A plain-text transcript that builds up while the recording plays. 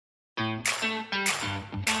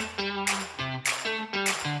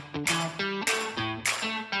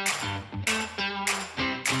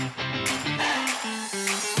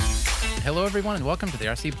Hello, everyone, and welcome to the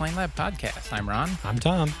RC Plane Lab podcast. I'm Ron. I'm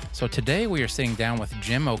Tom. So today we are sitting down with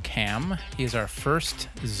Jim O'Cam. He's our first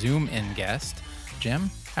Zoom-in guest. Jim,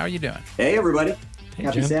 how are you doing? Hey, everybody. Hey,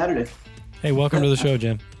 Happy Jim. Saturday. Hey, welcome to the show,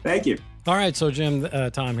 Jim. Thank you. All right, so Jim,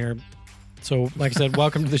 Tom here. So, like I said,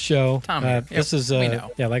 welcome to the show. Tom here. This is, we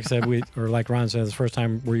know. yeah, like I said, like Ron said, it's the first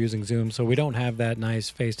time we're using Zoom, so we don't have that nice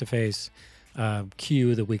face-to-face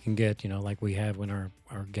cue that we can get, like we have when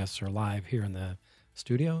our guests are live here in the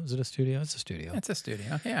studio. Is it a studio? It's a studio. It's a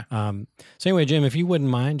studio, yeah. So anyway, Jim, if you wouldn't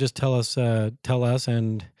mind, just tell us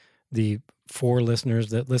and the 4 listeners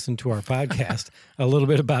that listen to our podcast a little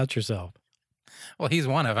bit about yourself. Well, he's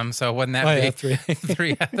one of them, so wouldn't that be 3?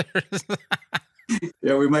 3 others?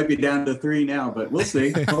 Yeah, we might be down to 3 now, but we'll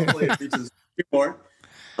see. Hopefully it reaches 2 more.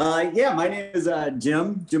 Yeah, my name is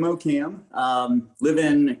Jim O'Cam. Live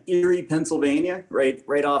in Erie, Pennsylvania,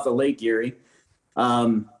 right off of Lake Erie.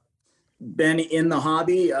 Been in the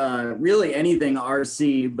hobby, really anything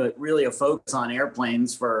RC, but really a focus on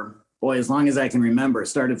airplanes for, as long as I can remember.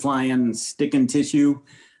 Started flying stick and tissue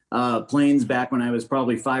planes back when I was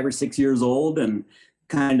probably 5 or 6 years old, and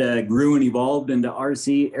kind of grew and evolved into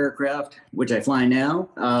RC aircraft, which I fly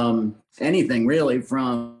now. Anything really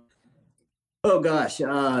from,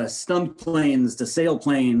 stunt planes to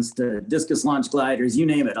sailplanes to discus launch gliders, you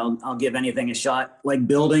name it. I'll give anything a shot. Like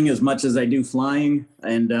building as much as I do flying.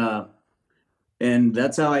 And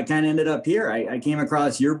that's how I kind of ended up here. I came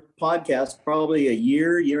across your podcast probably a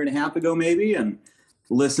year and a half ago, maybe, and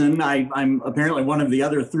listen. I'm apparently one of the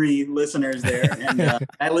other 3 listeners there, and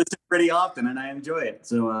I listen pretty often, and I enjoy it.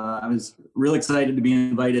 So I was real excited to be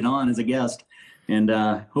invited on as a guest, and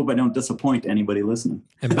hope I don't disappoint anybody listening.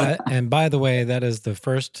 And by the way, that is the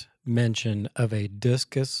first mention of a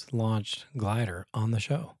discus launched glider on the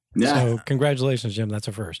show. Yeah. So congratulations, Jim. That's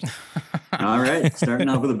a first. All right, starting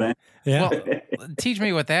off with a bang. Yeah. Well, teach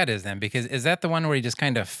me what that is then, because is that the one where you just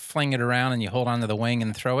kind of fling it around and you hold onto the wing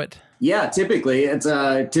and throw it? Yeah, typically it's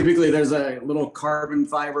typically there's a little carbon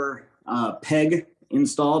fiber peg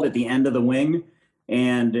installed at the end of the wing,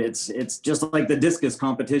 and it's just like the discus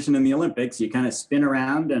competition in the Olympics. You kind of spin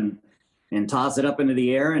around and toss it up into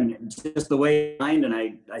the air, and just the way and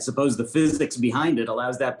I suppose the physics behind it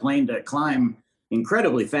allows that plane to climb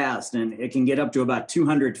incredibly fast, and it can get up to about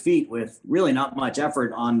 200 feet with really not much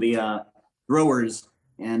effort on the thrower's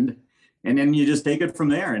end. And then you just take it from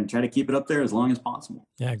there and try to keep it up there as long as possible.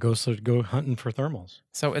 Yeah, go hunting for thermals.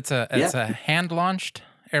 So it's a hand-launched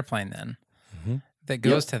airplane then that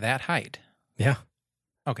goes to that height. Yeah.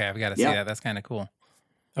 Okay, I've got to see that. That's kind of cool.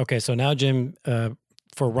 Okay, so now, Jim,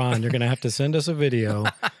 for Ron, you're going to have to send us a video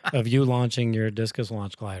of you launching your discus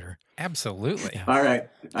launch glider. Absolutely. Yeah. All right,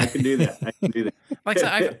 I can do that. Like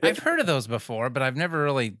I said, I've heard of those before, but I've never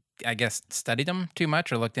really, I guess, studied them too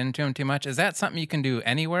much or looked into them too much. Is that something you can do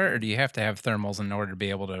anywhere, or do you have to have thermals in order to be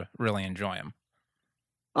able to really enjoy them?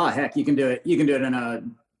 Oh, heck, you can do it. You can do it in a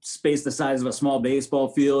space the size of a small baseball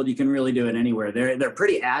field. You can really do it anywhere. They're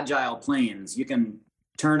pretty agile planes. You can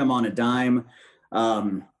turn them on a dime.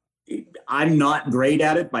 I'm not great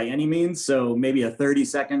at it by any means, so maybe a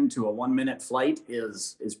 30-second to a 1-minute flight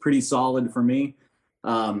is pretty solid for me.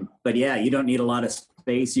 But yeah, you don't need a lot of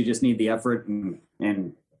space. You just need the effort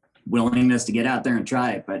and willingness to get out there and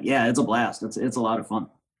try it. But yeah, it's a blast. It's a lot of fun.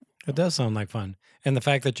 It does sound like fun. And the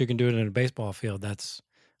fact that you can do it in a baseball field,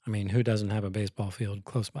 who doesn't have a baseball field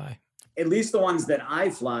close by? At least the ones that I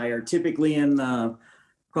fly are typically in the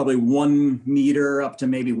probably 1 meter up to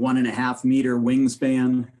maybe 1.5 meter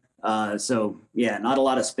wingspan. So yeah, not a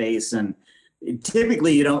lot of space, and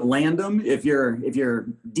typically you don't land them. If you're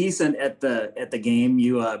decent at the game,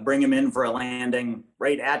 you bring them in for a landing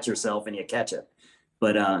right at yourself and you catch it.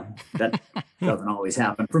 But that doesn't always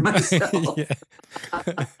happen for myself.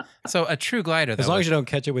 So a true glider, though, as long as you don't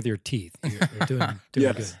catch it with your teeth, you're doing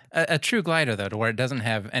Yes. good. A true glider, though, to where it doesn't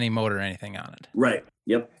have any motor or anything on it. Right.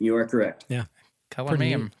 Yep. You are correct. Yeah. Color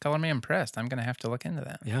me impressed. I'm going to have to look into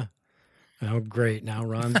that. Yeah. Oh, great. Now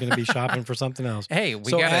Ron's going to be shopping for something else. Hey, we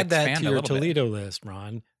so got to add that expand to a your little Toledo list,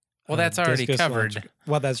 Ron. Well, that's already discus covered. launch.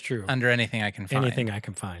 Well, that's true. Under anything I can find. Anything I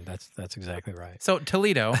can find. That's exactly right. So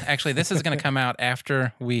Toledo, actually, this is going to come out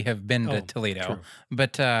after we have been to Toledo. True.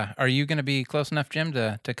 But are you going to be close enough, Jim,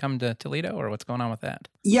 to come to Toledo, or what's going on with that?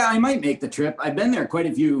 Yeah, I might make the trip. I've been there quite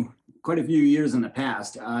a few years in the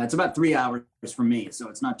past. It's about 3 hours from me, so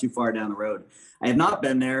it's not too far down the road. I have not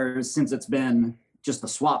been there since it's been just a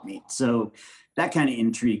swap meet. So that kind of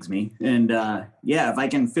intrigues me. And yeah, if I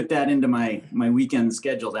can fit that into my weekend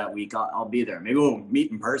schedule that week, I'll be there. Maybe we'll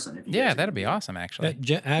meet in person. If you Yeah, guys that'd be awesome, actually.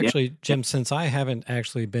 Jim, since I haven't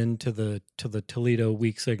actually been to the Toledo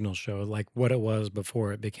Weak Signal show, like what it was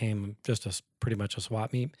before it became just pretty much a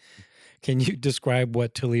swap meet, Can you describe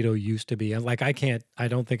what Toledo used to be? And like, I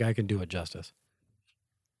don't think I can do it justice.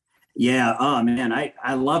 Yeah. Oh man,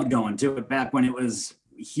 I loved going to it back when it was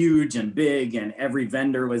huge and big, and every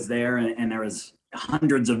vendor was there, and there was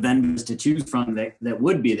hundreds of vendors to choose from that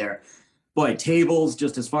would be there. Boy, tables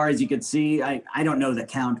just as far as you could see. I don't know the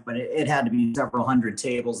count, but it had to be several hundred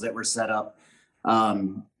tables that were set up.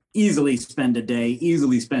 Easily spend a day,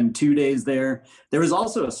 easily spend 2 days there. There was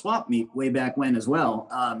also a swap meet way back when as well.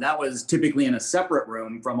 That was typically in a separate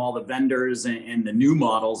room from all the vendors and the new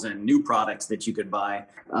models and new products that you could buy.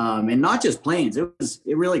 And not just planes. It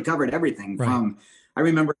really covered everything from, I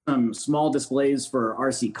remember some small displays for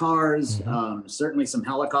RC cars, certainly some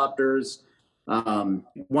helicopters.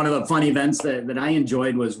 One of the fun events that I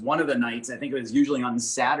enjoyed was one of the nights, I think it was usually on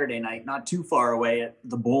Saturday night, not too far away at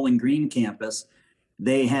the Bowling Green campus.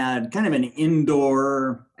 They had kind of an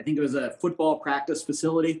indoor, I think it was a football practice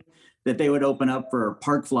facility that they would open up for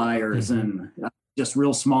park flyers and just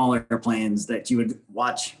real small airplanes that you would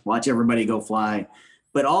watch everybody go fly.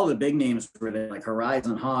 But all the big names were there, like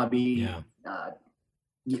Horizon Hobby,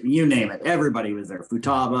 you name it. Everybody was there.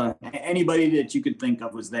 Futaba, anybody that you could think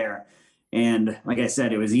of was there. And like I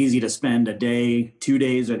said, it was easy to spend a day, 2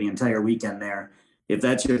 days, or the entire weekend there. If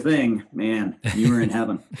that's your thing, man, you were in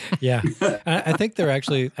heaven. Yeah. I think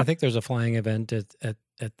there's a flying event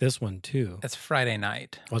at this one too. It's Friday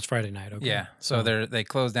night. Oh, it's Friday night. Okay. Yeah. So they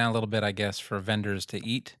close down a little bit, I guess, for vendors to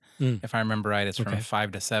eat. If I remember right, it's from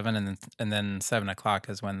 5 to 7, and then 7 o'clock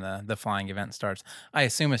is when the flying event starts. I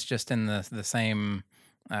assume it's just in the same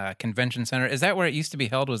convention center. Is that where it used to be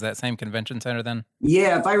held? Was that same convention center then?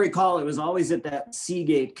 Yeah, if I recall, it was always at that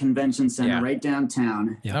Seagate Convention Center right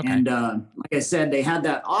downtown. Yeah. Okay. And like I said, they had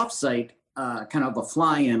that offsite kind of a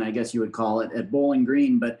fly-in, I guess you would call it, at Bowling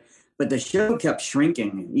Green, but the show kept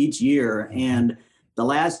shrinking each year. And the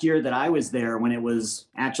last year that I was there, when it was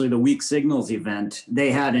actually the Weak Signals event, they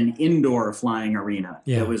had an indoor flying arena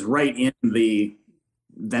that was right in the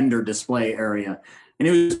vendor display area. And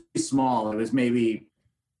it was small. It was maybe,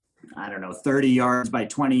 I don't know, 30 yards by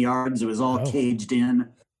 20 yards. It was all caged in.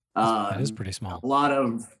 That is pretty small. A lot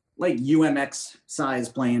of like UMX size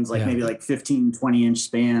planes, like maybe like 15, 20 inch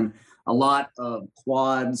span, a lot of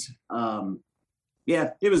quads.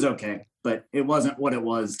 Yeah, it was okay, but it wasn't what it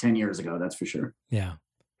was 10 years ago. That's for sure. Yeah.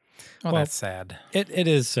 Well, that's sad. It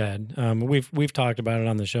is sad. We've talked about it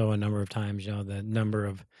on the show a number of times, the number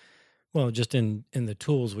of, just in the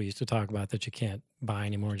tools we used to talk about that you can't buy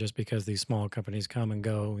anymore just because these small companies come and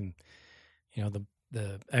go, and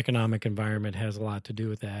the economic environment has a lot to do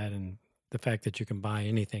with that, and the fact that you can buy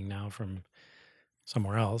anything now from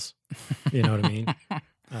somewhere else, you know what I mean?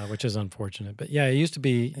 Which is unfortunate. But yeah, it used to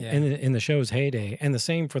be in the show's heyday, and the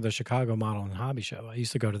same for the Chicago Model and Hobby Show. I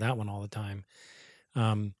used to go to that one all the time.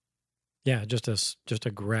 Just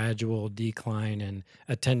a gradual decline in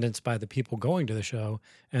attendance by the people going to the show,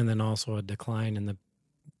 and then also a decline in the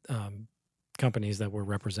companies that were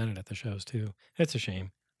represented at the shows too. It's a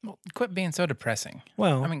shame. Well, quit being so depressing.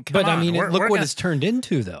 Well, I mean, look what it's turned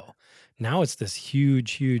into though. Now it's this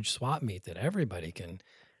huge swap meet that everybody can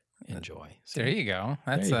enjoy. So, there you go.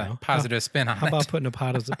 That's a positive spin on it. How about putting a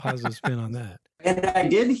positive spin on that? And I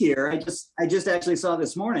did hear, I just actually saw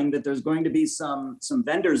this morning that there's going to be some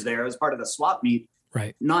vendors there as part of the swap meet,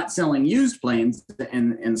 right? Not selling used planes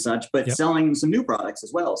and such, but selling some new products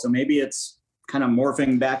as well. So maybe it's kind of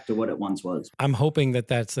morphing back to what it once was. I'm hoping that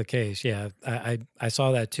that's the case. Yeah, I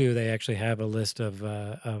saw that too. They actually have a list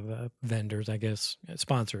of vendors, I guess,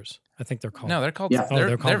 sponsors. I think they're called. No, they're called.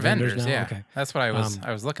 They're vendors now. Yeah, okay. That's what I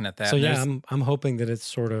was looking at that. So yeah, I'm hoping that it's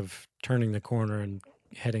sort of turning the corner and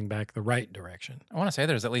heading back the right direction. I want to say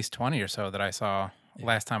there's at least 20 or so that I saw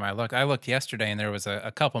last time I looked. I looked yesterday, and there was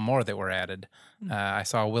a couple more that were added. I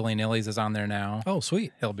saw Willy Nilly's is on there now. Oh,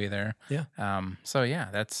 sweet. He'll be there. Yeah. So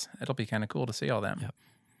yeah, it'll be kind of cool to see all them. Yep.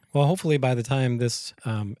 Well, hopefully by the time this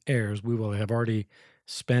airs, we will have already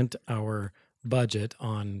spent our budget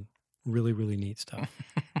on really, really neat stuff.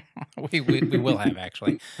 we will have,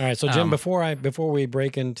 actually. All right, so Jim, before we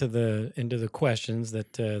break into the questions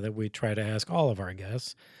that we try to ask all of our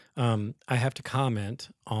guests, I have to comment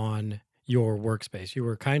on your workspace. You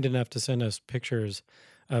were kind enough to send us pictures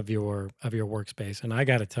of your workspace, and I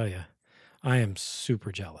got to tell you, I am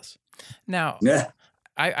super jealous. Now,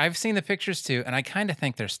 I've seen the pictures too, and I kind of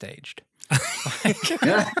think they're staged.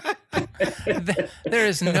 There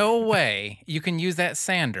is no way you can use that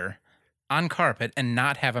sander on carpet and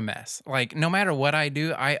not have a mess. Like, no matter what I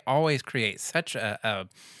do, I always create such a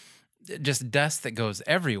just dust that goes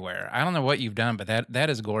everywhere. I don't know what you've done, but that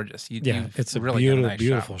is gorgeous. It's a really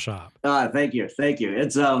beautiful shop. Thank you.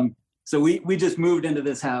 It's So we just moved into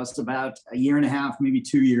this house about a year and a half, maybe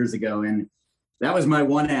 2 years ago, and that was my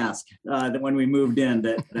one ask that when we moved in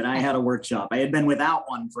that I had a workshop. I had been without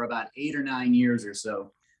one for about 8 or 9 years or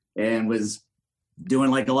so, and was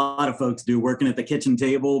doing like a lot of folks do, working at the kitchen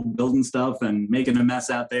table, building stuff and making a mess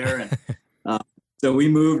out there. And so we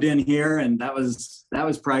moved in here, and that was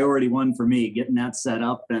priority one for me, getting that set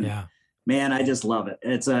up. And man, I just love it.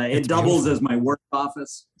 It's it doubles beautiful as my work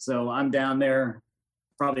office. So I'm down there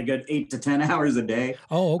probably a good 8 to 10 hours a day.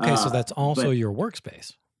 Oh, okay. So that's also your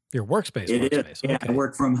workspace. Your workspace. It is. Yeah, okay. I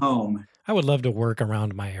work from home. I would love to work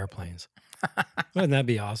around my airplanes. Wouldn't that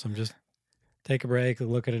be awesome? Just take a break,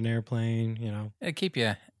 look at an airplane, you know. It'd keep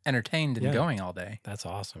you entertained and going all day. That's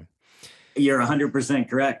awesome. You're 100%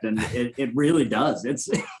 correct. And it really does.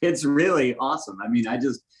 It's really awesome. I mean, I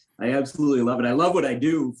absolutely love it. I love what I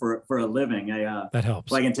do for a living. That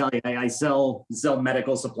helps. Well, I can tell you, I sell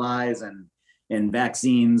medical supplies and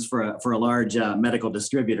vaccines for a large medical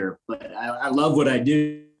distributor. But I love what I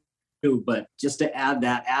do. But just to add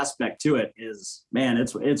that aspect to it is, man,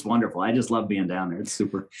 it's wonderful. I just love being down there. It's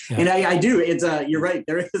super. Yeah. And I do. It's you're right.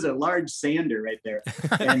 There is a large sander right there,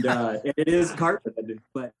 and it is carpeted.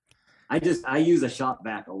 But I use a shop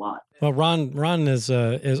vac a lot. Well, Ron is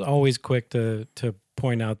always quick to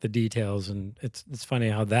point out the details, and it's funny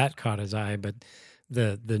how that caught his eye. But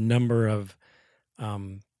the number of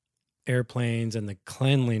airplanes and the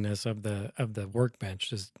cleanliness of the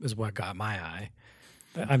workbench is what got my eye.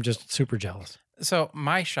 I'm just super jealous. So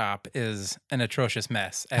my shop is an atrocious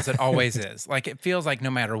mess, as it always is. Like, it feels like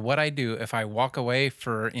no matter what I do, if I walk away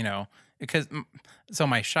for, so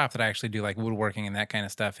my shop that I actually do like woodworking and that kind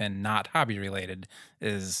of stuff and not hobby related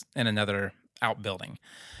is in another outbuilding.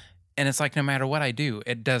 And it's like, no matter what I do,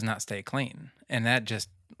 it does not stay clean. And that just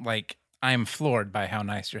like, I'm floored by how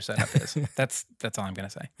nice your setup is. That's all I'm going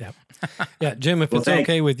to say. Yeah. Yeah. Jim, if it's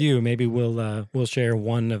okay with you, maybe we'll share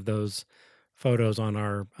one of those photos on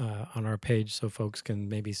our page so folks can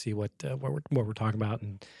maybe see what we're talking about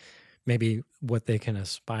and maybe what they can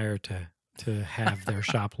aspire to have their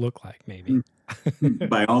shop look like, maybe.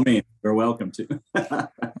 By all means, you're welcome to.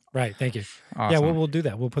 Right, thank you. Awesome. Yeah, we'll do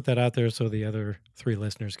that. We'll put that out there so the other 3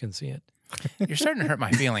 listeners can see it. You're starting to hurt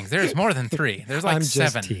my feelings. There's more than 3. There's like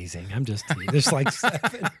 7. I'm just teasing. There's like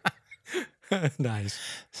 7. Nice.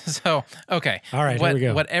 So, okay. All right, here we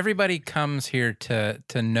go. What everybody comes here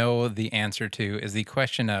to know the answer to is the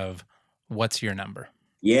question of, what's your number?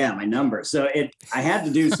 Yeah, my number. So I had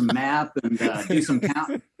to do some math and do some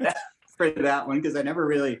counting for that one because I never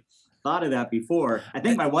really thought of that before. I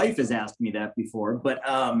think my wife has asked me that before, but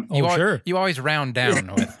sure. You always round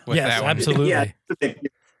down with yes, that one. Absolutely. Yeah,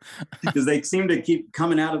 because they seem to keep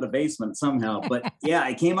coming out of the basement somehow. But yeah,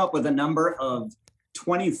 I came up with a number of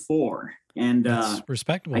 24. And that's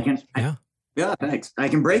respectable. Thanks. I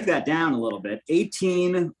can break that down a little bit.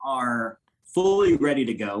 18 are fully ready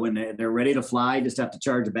to go and they're ready to fly. Just have to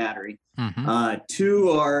charge a battery. Mm-hmm. 2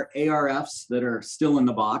 are ARFs that are still in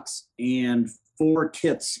the box, and 4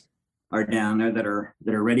 kits are down there that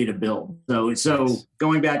are ready to build. So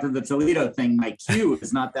going back to the Toledo thing, my queue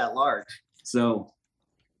is not that large, so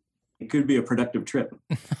it could be a productive trip.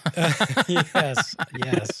 Yes.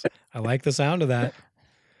 I like the sound of that.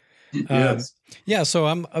 Yes. Yeah.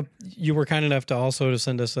 So you were kind enough to also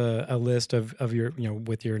send us a list of your,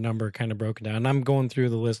 with your number kind of broken down. And I'm going through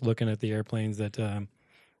the list, looking at the airplanes that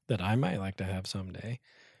I might like to have someday.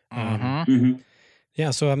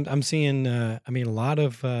 Yeah. So I'm seeing, a lot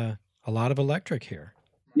of electric here.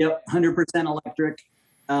 Yep. 100% electric.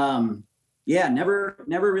 Yeah. Never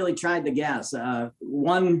really tried the gas.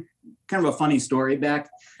 One kind of a funny story back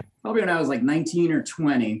probably when I was like 19 or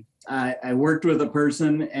 20. I worked with a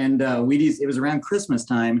person, and it was around Christmas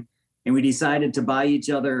time, and we decided to buy each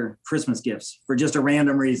other Christmas gifts for just a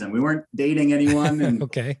random reason. We weren't dating anyone, and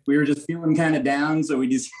okay. We were just feeling kind of down, so we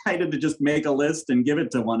decided to just make a list and give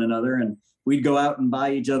it to one another, and we'd go out and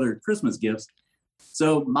buy each other Christmas gifts.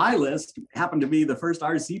 So my list happened to be the first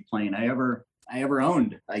RC plane I ever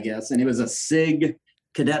owned, I guess, and it was a SIG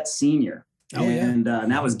Cadet Senior. Oh, and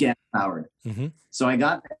that was gas powered. Mm-hmm. So I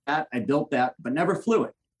got that, I built that, but never flew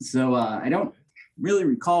it. So I don't really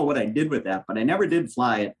recall what I did with that, but I never did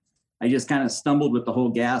fly it. I just kind of stumbled with the whole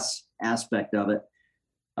gas aspect of it.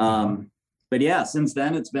 But yeah, since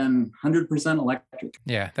then it's been 100% electric.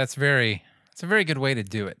 Yeah, it's a very good way to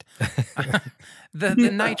do it. The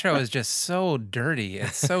nitro is just so dirty.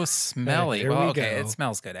 It's so smelly. Well, okay, it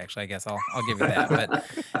smells good actually. I guess I'll give you that.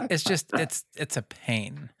 But it's just it's a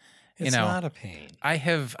pain. It's not a pain. I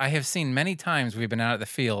have seen many times we've been out at the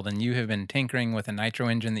field and you have been tinkering with a nitro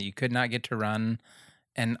engine that you could not get to run,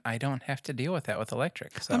 and I don't have to deal with that with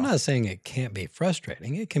electric. So I'm not saying it can't be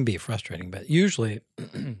frustrating. It can be frustrating, but usually,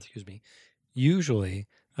 excuse me, usually,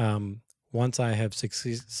 once I have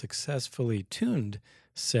successfully tuned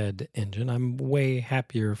said engine, I'm way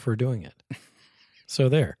happier for doing it. So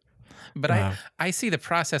there. But I see the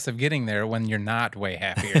process of getting there when you're not way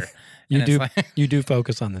happier. You do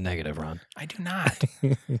focus on the negative, Ron. I do not.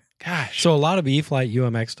 Gosh. So a lot of E-flite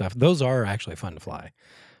UMX stuff, those are actually fun to fly.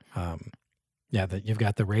 You've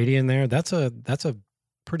got the Radian there. That's a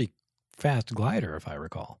pretty fast glider, if I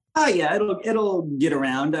recall. Oh yeah, it'll get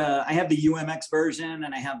around. I have the UMX version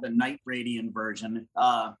and I have the Night Radian version.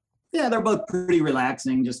 They're both pretty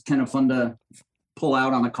relaxing, just kind of fun to pull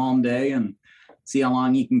out on a calm day and see how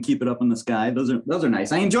long you can keep it up in the sky. Those are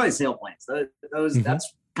nice. I enjoy sailplanes.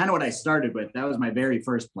 That's kind of what I started with. That was my very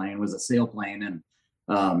first plane, was a sailplane, and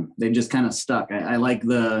they just kind of stuck. I like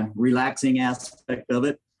the relaxing aspect of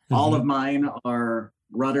it. All of mine are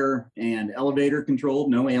rudder and elevator controlled.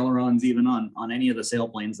 No ailerons even on any of the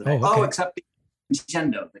sailplanes that except the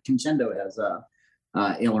Conchendo. The Conchendo has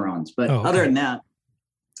ailerons, but other than that,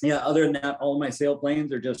 all of my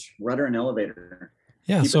sailplanes are just rudder and elevator.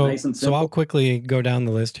 Yeah, so I'll quickly go down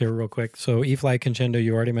the list here real quick. So E-flite Conchendo,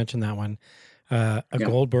 you already mentioned that one.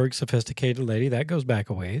 Goldberg Sophisticated Lady, that goes back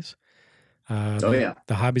a ways. The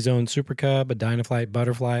Hobby Zone Super Cub, a Dynaflight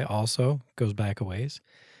Butterfly also goes back a ways.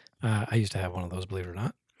 I used to have one of those, believe it or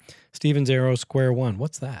not. Stevens Aero Square One,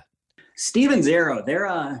 what's that? Stevens Aero, they're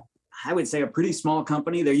I would say a pretty small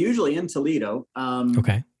company. They're usually in Toledo.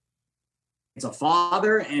 Okay. It's a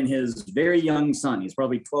father and his very young son. He's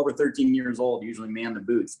probably 12 or 13 years old, usually man the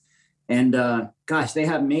booth. And they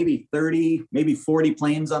have maybe 30, maybe 40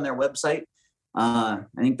 planes on their website. I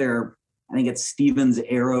think it's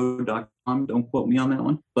stevensaero.com. Don't quote me on that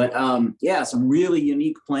one. But some really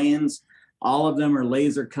unique planes. All of them are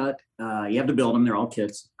laser cut. You have to build them. They're all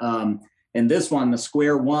kits. And this one, the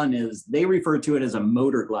Square One, they refer to it as a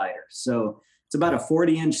motor glider. So it's about a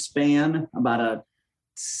 40-inch span, about a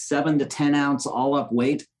 7 to 10 ounce all up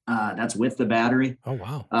weight. That's with the battery. Oh,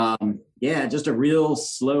 wow. Just a real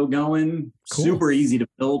slow going, super easy to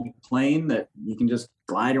build plane that you can just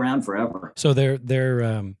glide around forever. So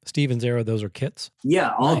they're Stevens Aero, those are kits?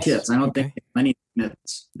 Yeah, all kits. I don't think many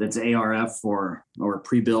that's ARF or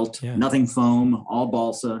pre-built. Yeah. Nothing foam, all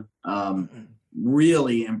balsa.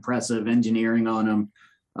 Really impressive engineering on them.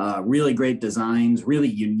 Really great designs, really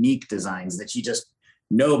unique designs that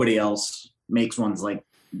nobody else makes ones like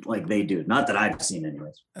they do. Not that I've seen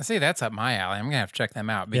anyways. See, that's up my alley. I'm going to have to check them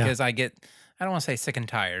out because I don't want to say sick and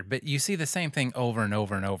tired, but you see the same thing over and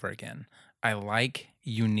over and over again. I like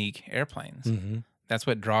unique airplanes. Mm-hmm. That's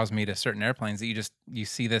what draws me to certain airplanes that you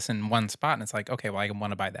see this in one spot and it's like, okay, well, I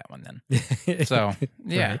want to buy that one then. So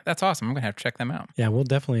yeah, That's awesome. I'm going to have to check them out. Yeah, we'll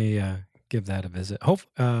definitely give that a visit. Hope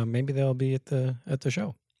maybe they'll be at the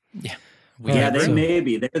show. Yeah. They may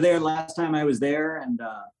be. They were there last time I was there, and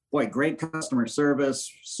great customer service,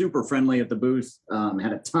 super friendly at the booth.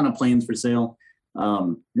 Had a ton of planes for sale.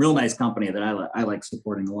 Real nice company that I like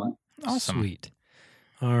supporting a lot. Awesome. Sweet.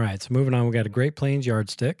 All right, so moving on, we got a Great Plains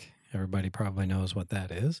yardstick. Everybody probably knows what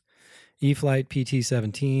that is. E-flite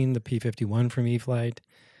PT-17, the P-51 from E-flite.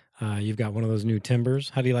 You've got one of those new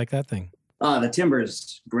Timbers. How do you like that thing? The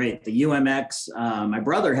Timber's great. The UMX. My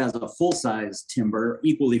brother has a full-size Timber,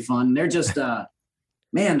 equally fun. They're just,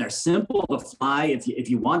 they're simple to fly if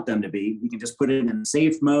you want them to be. You can just put it in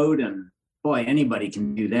safe mode, and boy, anybody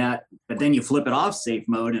can do that. But then you flip it off safe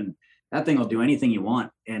mode, and that thing will do anything you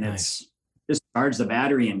want. And It's just charge the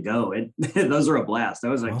battery and go. Those are a blast. That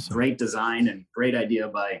was a great design and great idea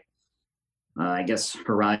by, I guess,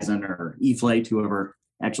 Horizon or E-flite, whoever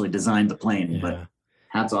actually designed the plane. Yeah. But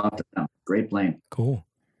hats off to them. Great plane. Cool.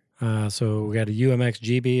 So we got a UMX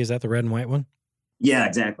GB. Is that the red and white one? Yeah,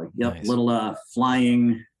 exactly. Yep. Nice. Little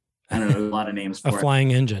flying, I don't know, a lot of names for it. A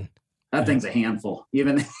flying engine. That thing's a handful.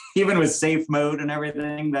 Even with safe mode and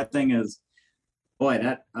everything, that thing is, boy,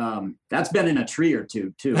 that's been in a tree or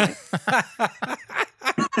two too.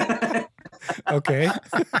 Okay.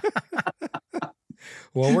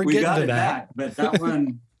 Well, we getting to that. Back, but that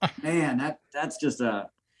one, man, that's just a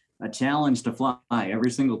challenge to fly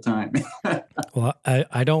every single time. Well,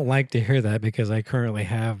 I don't like to hear that because I currently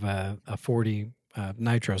have a 40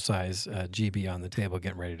 nitro size GB on the table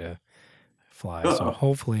getting ready to fly. So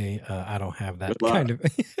hopefully I don't have that kind of.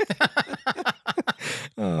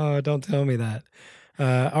 Oh, don't tell me that.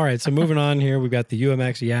 All right. So moving on here, we've got the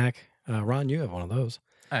UMX Yak. Ron, you have one of those.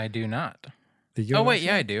 I do not. The UMX wait.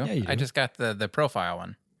 Yeah, I do. Yeah, I just got the profile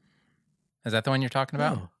one. Is that the one you're talking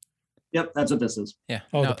about? Oh. Yep, that's what this is. Yeah.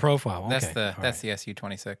 Oh, the profile. Okay. That's the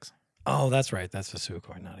SU-26. Oh, that's right. That's a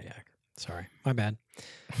Sukhoi, not a Yak. Sorry, my bad.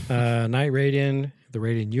 Night Radian, the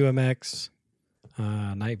Radian UMX,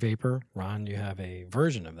 Night Vapor. Ron, you have a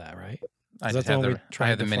version of that, right? I just have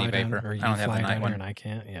the Mini Vapor. Or you I don't have the fly Night down one. there and I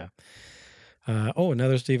can't. Yeah.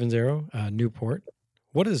 Another Stevens Aero, Newport.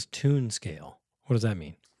 What is tune scale? What does that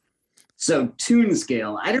mean? So tune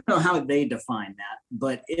scale, I don't know how they define that,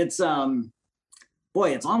 but it's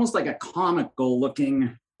it's almost like a comical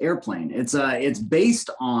looking airplane. It's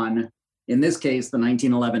based on, in this case, the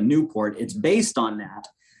 1911 Newport. It's based on that,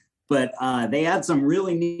 but they add some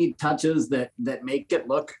really neat touches that make it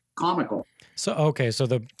look comical. So okay, so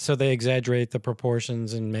they exaggerate the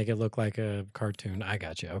proportions and make it look like a cartoon. I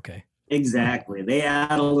got you. Okay. Exactly. They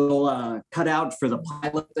add a little cutout for the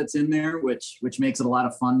pilot that's in there, which makes it a lot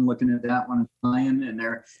of fun looking at that one flying. And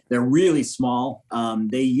they're really small.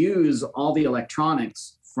 They use all the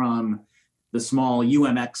electronics from the small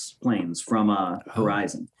UMX planes from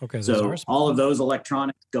Horizon. Okay. So all of those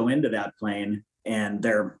electronics go into that plane, and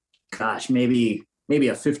they're, maybe a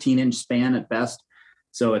 15-inch span at best.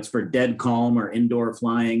 So it's for dead calm or indoor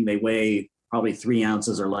flying. They weigh probably 3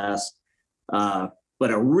 ounces or less. But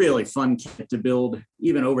a really fun kit to build,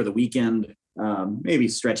 even over the weekend. Maybe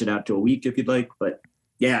stretch it out to a week if you'd like. But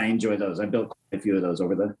yeah, I enjoy those. I built quite a few of those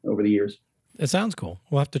over the years. It sounds cool.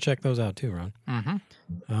 We'll have to check those out too, Ron.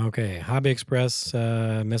 Mm-hmm. Okay, Hobby Express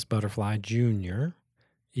Miss Butterfly Junior,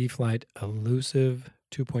 E-Flight Elusive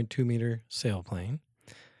 2.2 meter sailplane.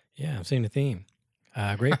 Yeah, I'm seeing a theme.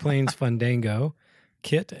 Great Plains Fandango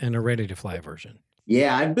kit and a ready to fly version.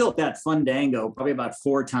 Yeah, I've built that Fandango probably about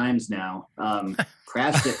 4 times now.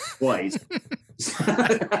 Crashed it twice.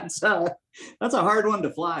 That's a hard one to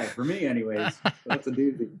fly for me, anyways. That's a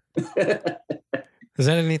doozy. Is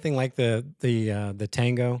that anything like the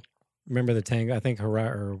Tango? Remember the Tango? I think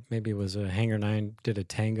or maybe it was a Hangar 9 did a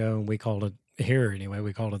Tango, and we called it here anyway.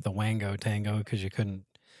 We called it the Wango Tango because you couldn't.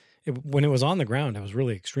 When it was on the ground, it was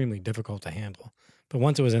really extremely difficult to handle. But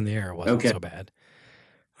once it was in the air, it wasn't so bad.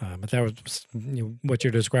 But that was what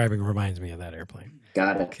you're describing reminds me of that airplane.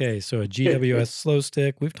 Got it. Okay, so a GWS slow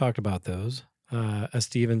stick. We've talked about those. A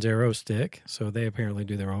Stevens Aero stick. So they apparently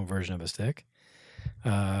do their own version of a stick.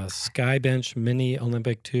 Skybench Mini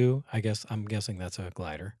Olympic 2. I'm guessing that's a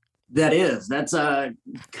glider. That's a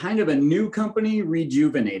kind of a new company,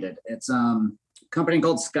 Rejuvenated. It's a company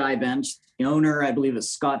called Skybench. The owner, I believe,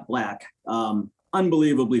 is Scott Black.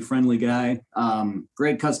 Unbelievably friendly guy.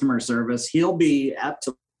 Great customer service. He'll be at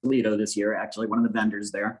Toledo this year, actually, one of the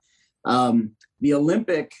vendors there. The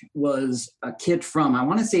Olympic was a kit from, I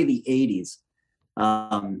want to say, the 80s.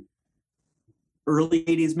 Early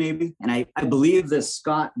 80s maybe, and I believe this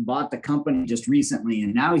Scott bought the company just recently,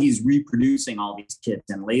 and now he's reproducing all these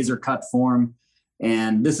kits in laser cut form,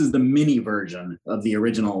 and this is the mini version of the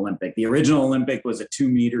original Olympic. The original Olympic was a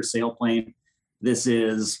 2-meter sailplane. This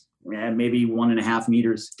is maybe 1.5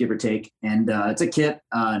 meters, give or take, and it's a kit,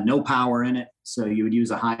 no power in it, so you would use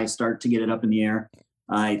a high start to get it up in the air.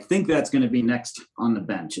 I think that's going to be next on the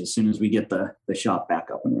bench as soon as we get the shop back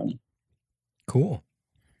up and running. Cool.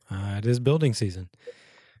 It is building season.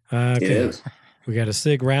 Okay. It is. We got a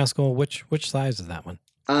Sig Rascal. Which size is that one?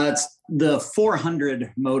 It's the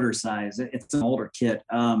 400 motor size. It's an older kit.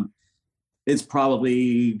 It's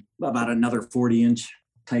probably about another 40-inch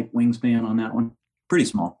type wingspan on that one. Pretty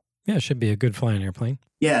small. Yeah, it should be a good flying airplane.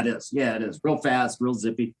 Yeah, it is. Real fast, real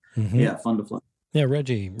zippy. Mm-hmm. Yeah, fun to fly. Yeah,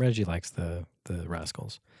 Reggie likes the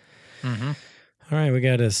Rascals. Mm-hmm. All right, we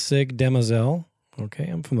got a Sig Demoiselle. Okay,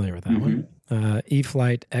 I'm familiar with that one.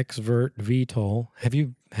 E-Flight Xvert VTOL. Have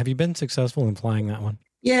you been successful in flying that one?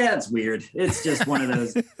 Yeah, it's weird. It's just one of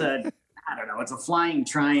those, I don't know, it's a flying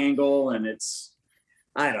triangle, and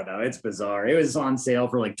I don't know, it's bizarre. It was on sale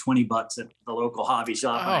for like $20 at the local hobby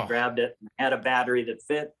shop, and I grabbed it and had a battery that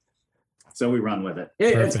fit. So we run with it.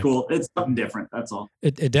 It's cool. It's something different, that's all.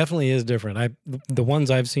 It definitely is different. The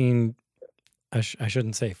ones I've seen, I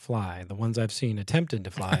shouldn't say fly, the ones I've seen attempted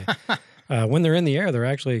to fly, when they're in the air, they're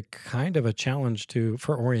actually kind of a challenge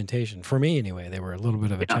for orientation. For me, anyway, they were a little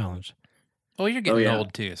bit of a challenge. Well, you're getting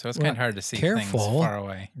old too, so it's kind of hard to see things far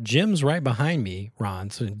away. Jim's right behind me, Ron,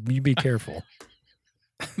 so you be careful.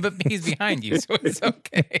 But he's behind you, so it's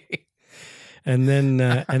okay. And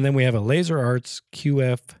then we have a Laser Arts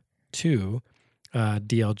QF2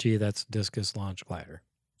 DLG. That's discus launch glider.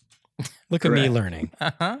 Look at me learning.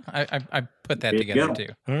 I put that together too.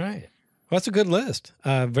 All right. Well, that's a good list.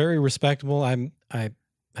 Very respectable. I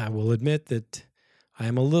will admit that I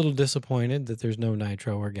am a little disappointed that there's no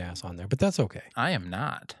nitro or gas on there, but that's okay. I am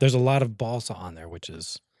not. There's a lot of balsa on there, which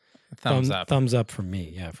is thumbs up. Thumbs up from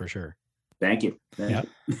me. Yeah, for sure. Thank you. Yeah.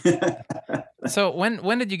 So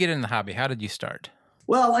when did you get in the hobby? How did you start?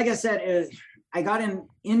 Well, like I said, I got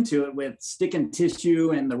into it with stick and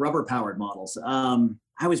tissue and the rubber powered models.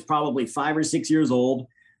 I was probably 5 or 6 years old.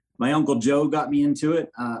 My Uncle Joe got me into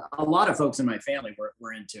it. A lot of folks in my family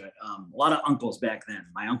were into it. A lot of uncles back then.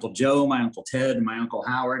 My Uncle Joe, my Uncle Ted, and my Uncle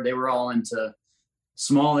Howard, they were all into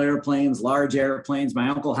small airplanes, large airplanes. My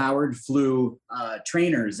Uncle Howard flew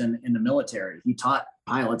trainers in the military. He taught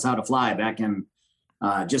pilots how to fly back in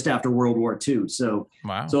just after World War II. So,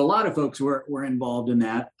 wow. So a lot of folks were involved in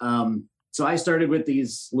that. So I started with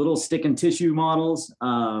these little stick and tissue models,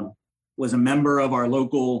 was a member of our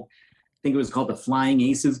local, I think it was called the Flying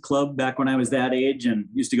Aces Club back when I was that age, and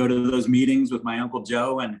used to go to those meetings with my Uncle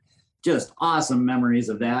Joe, and just awesome memories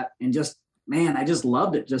of that. And just, man, I just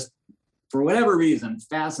loved it. Just for whatever reason,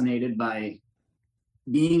 fascinated by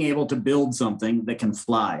being able to build something that can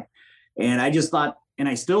fly. And I just thought, and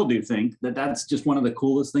I still do think that that's just one of the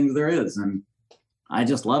coolest things there is. And I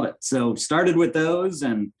just love it. So started with those,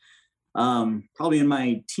 and probably in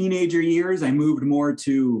my teenager years, I moved more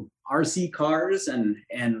to RC cars and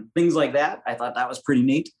things like that. I thought that was pretty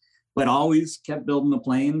neat, but always kept building the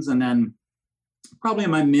planes. And then probably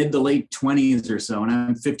in my mid to late 20s or so, and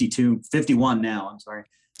I'm 51 now, I'm sorry.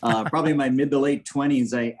 Probably in my mid to late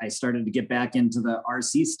 20s, I started to get back into the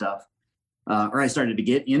RC stuff, or I started to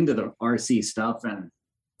get into the RC stuff, and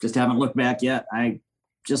just haven't looked back yet. I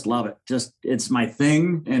just love it. Just, it's my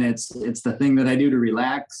thing, and it's the thing that I do to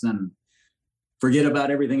relax and forget about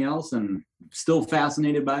everything else, and still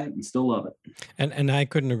fascinated by it and still love it. And I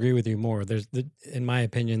couldn't agree with you more. In my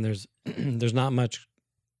opinion, there's not much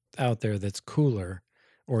out there that's cooler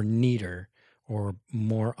or neater or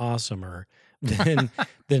more awesomer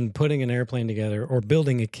than putting an airplane together or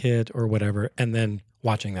building a kit or whatever, and then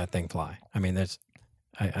watching that thing fly. I mean,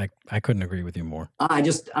 I couldn't agree with you more. I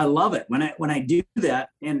love it when I do that.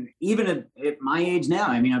 And even at my age now,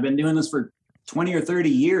 I mean, I've been doing this for 20 or 30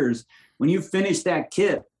 years. When you finish that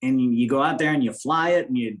kit and you go out there and you fly it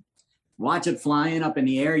and you watch it flying up in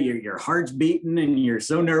the air, your heart's beating and you're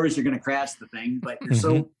so nervous you're going to crash the thing, but you're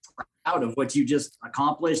so proud of what you just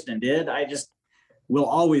accomplished and did. I just will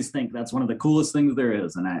always think that's one of the coolest things there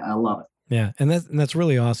is, and I love it. Yeah, and that's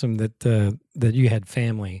really awesome that you had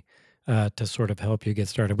family to sort of help you get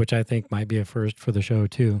started, which I think might be a first for the show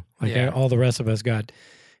too. Like all the rest of us got,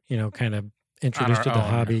 kind of introduced to the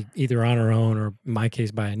hobby either on our own or in my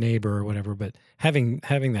case by a neighbor or whatever, but having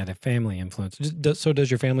that family influence. So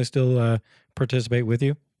does your family still participate with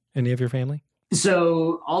you? Any of your family?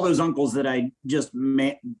 So all those uncles that I just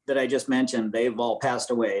mentioned, they've all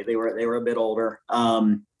passed away. They were a bit older.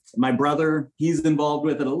 My brother, he's involved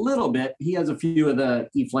with it a little bit. He has a few of the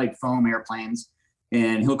E-flite foam airplanes,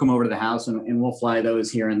 and he'll come over to the house and we'll fly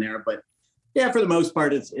those here and there. But yeah, for the most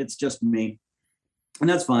part, it's just me. And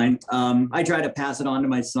that's fine. I try to pass it on to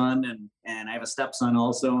my son, and I have a stepson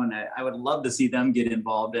also, and I would love to see them get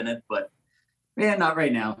involved in it, but man, not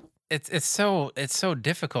right now. It's so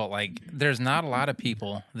difficult. Like, there's not a lot of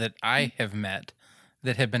people that I have met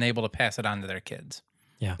that have been able to pass it on to their kids.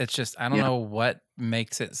 Yeah. It's just, I don't know what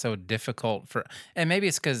makes it so difficult and maybe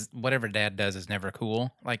it's because whatever dad does is never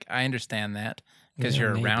cool. Like, I understand that because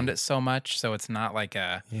you're around it so much. So it's not like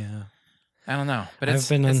I don't know, but I've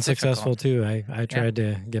been unsuccessful difficult. too. I tried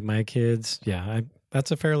to get my kids. Yeah.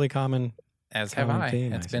 That's a fairly common. As have I.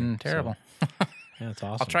 Theme, it's been terrible. So. Yeah, it's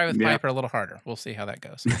awesome. I'll try with Piper a little harder. We'll see how that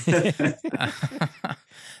goes.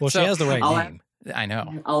 Well, she has the right name. I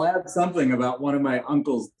know. I'll add something about one of my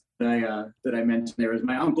uncles that I mentioned. There was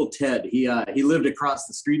my Uncle Ted. He lived across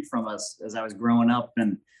the street from us as I was growing up,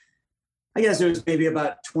 and I guess it was maybe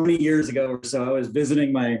about 20 years ago or so. I was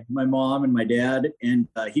visiting my mom and my dad, and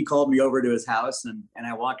he called me over to his house, and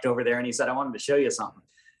I walked over there, and he said, "I wanted to show you something."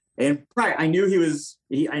 And I knew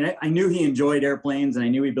I knew he enjoyed airplanes, and I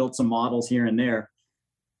knew he built some models here and there.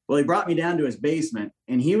 Well, he brought me down to his basement,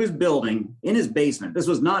 and he was building in his basement. This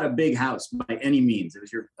was not a big house by any means. It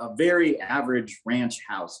was a very average ranch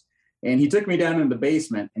house. And he took me down in the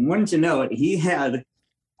basement, and wouldn't you know it, he had,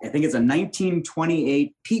 I think it's a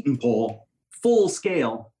 1928 Peyton Pole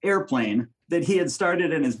full-scale airplane that he had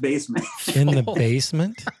started in his basement. In the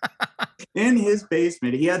basement? In his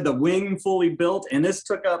basement. He had the wing fully built, and this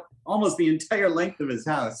took up almost the entire length of his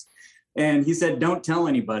house. And he said, "Don't tell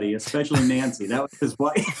anybody, especially Nancy." That was his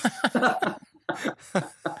wife.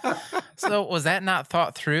 So was that not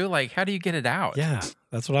thought through? Like, how do you get it out? Yeah,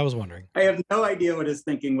 that's what I was wondering. I have no idea what his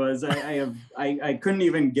thinking was. I couldn't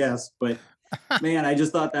even guess, but man, I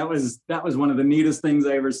just thought that was one of the neatest things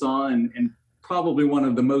I ever saw, and probably one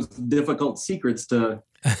of the most difficult secrets to,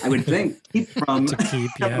 I would think, keep from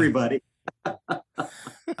everybody.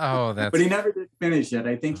 Oh, But he never did finish it.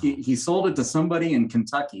 I think he sold it to somebody in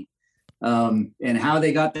Kentucky, And how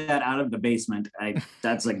they got that out of the basement,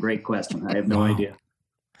 that's a great question. I have no idea.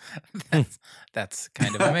 That's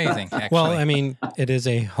kind of amazing, actually. Well, I mean, it is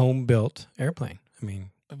a home-built airplane. I mean,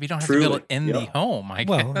 we don't have to build it in the home, I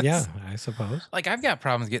guess. Well, yeah, I suppose. Like, I've got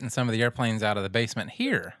problems getting some of the airplanes out of the basement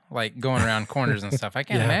here, like going around corners and stuff. I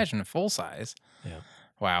can't imagine a full size. Yeah.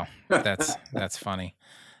 Wow, that's funny.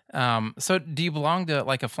 So do you belong to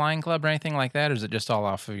like a flying club or anything like that, or is it just all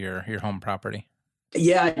off of your home property?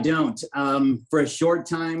 Yeah, I don't. For a short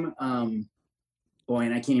time, boy,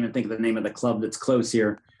 and I can't even think of the name of the club that's close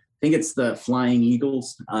here. I think it's the Flying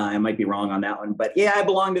Eagles. I might be wrong on that one, but yeah, I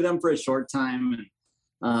belonged to them for a short time,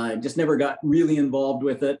 and just never got really involved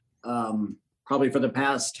with it. Probably for the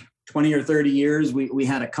past 20 or 30 years, we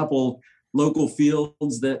had a couple local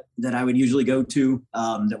fields that I would usually go to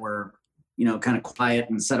that were, kind of quiet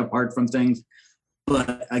and set apart from things.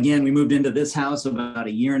 But again, we moved into this house about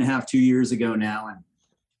a year and a half, 2 years ago now. And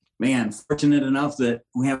man, fortunate enough that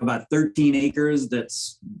we have about 13 acres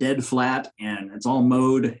that's dead flat and it's all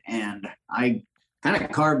mowed. And I kind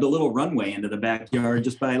of carved a little runway into the backyard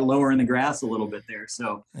just by lowering the grass a little bit there.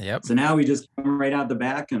 So, so now we just come right out the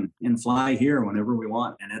back and fly here whenever we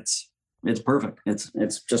want. And it's perfect.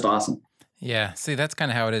 It's just awesome. Yeah. See, that's kind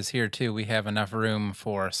of how it is here too. We have enough room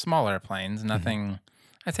for smaller planes, nothing,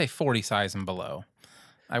 I'd say 40 size and below.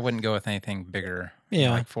 I wouldn't go with anything bigger,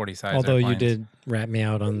 like 40 size. Although airplanes. You did rat me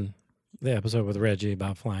out on the episode with Reggie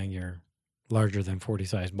about flying your larger than 40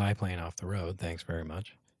 size biplane off the road. Thanks very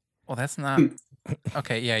much. Well, that's not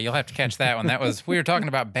okay. Yeah, you'll have to catch that one. We were talking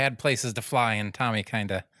about bad places to fly, and Tommy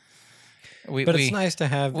kind of. It's nice to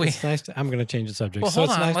have. It's nice to. I'm going to change the subject. Well,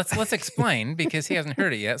 hold on. Let's explain because he hasn't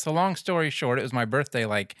heard it yet. So, long story short, it was my birthday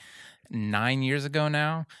like 9 years ago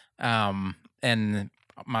now, and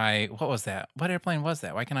what was that? What airplane was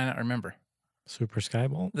that? Why can I not remember? Super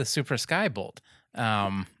Skybolt? The Super Skybolt.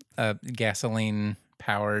 A gasoline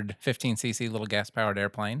powered 15cc little gas powered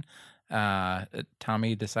airplane.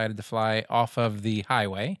 Tommy decided to fly off of the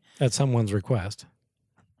highway. At someone's request.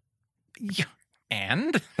 Yeah.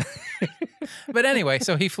 And but anyway,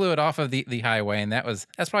 so he flew it off of the highway, and that's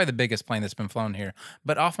probably the biggest plane that's been flown here.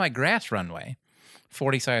 But off my grass runway,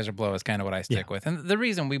 40 size or below is kind of what I stick with. And the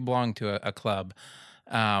reason we belong to a club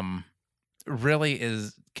really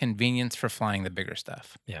is convenience for flying the bigger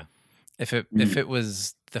stuff. Yeah. If it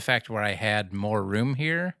was the fact where I had more room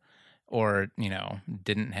here, or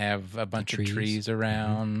didn't have a bunch of trees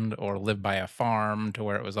around, or lived by a farm to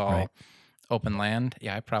where it was all open land,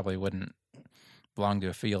 I probably wouldn't belong to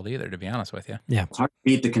a field either, to be honest with you. Yeah, it's hard to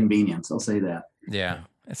beat the convenience. I'll say that. Yeah,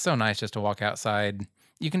 it's so nice just to walk outside.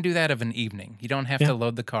 You can do that of an evening. You don't have to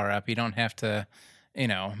load the car up. You don't have to,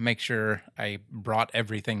 make sure I brought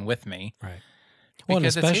everything with me. Right. Well, and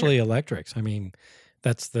especially electrics. I mean,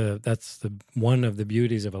 that's the one of the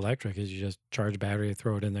beauties of electric is you just charge battery,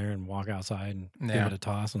 throw it in there, and walk outside and give it a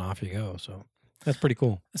toss, and off you go. So that's pretty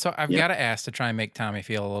cool. So I've got to ask to try and make Tommy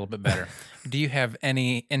feel a little bit better. Do you have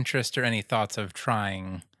any interest or any thoughts of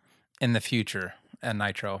trying in the future a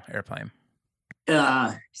nitro airplane?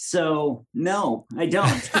 So no, I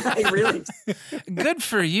don't. I really. Good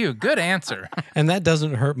for you. Good answer. And that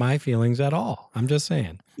doesn't hurt my feelings at all. I'm just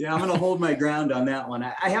saying. Yeah, I'm going to hold my ground on that one.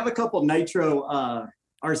 I have a couple nitro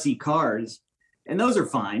RC cars, and those are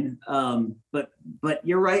fine. But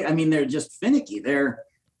you're right. I mean, they're just finicky. They're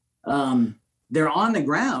on the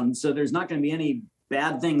ground, so there's not going to be any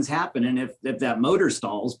bad things happening if that motor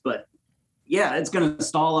stalls. But yeah, it's going to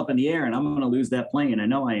stall up in the air, and I'm going to lose that plane. I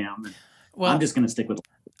know I am. Well, I'm just going to stick with it.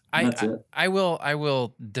 That's it. I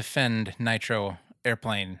will defend nitro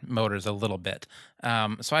airplane motors a little bit.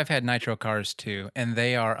 So I've had nitro cars too, and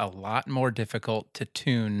they are a lot more difficult to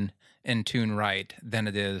tune and tune right than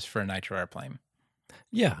it is for a nitro airplane.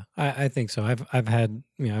 Yeah, I think so. I've had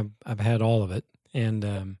I've had all of it,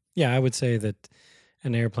 and I would say that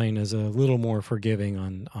an airplane is a little more forgiving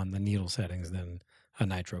on the needle settings than a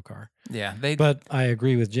nitro car. Yeah, but I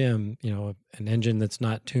agree with Jim. An engine that's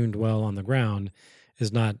not tuned well on the ground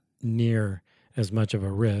is not near as much of a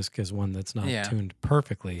risk as one that's not tuned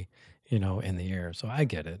perfectly, in the air. So I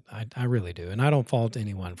get it. I really do. And I don't fault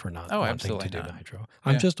anyone for not wanting to do nitro.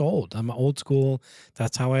 I'm just old. I'm old school.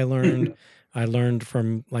 That's how I learned. I learned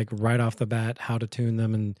from like right off the bat how to tune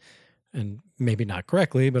them and maybe not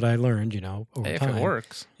correctly, but I learned, over time. If it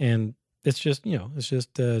works. And it's just,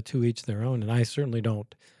 to each their own. And I certainly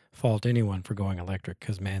don't fault anyone for going electric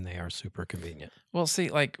because, man, they are super convenient. Well, see,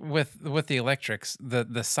 like with the electrics,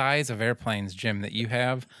 the size of airplanes, Jim, that you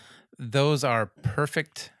have, those are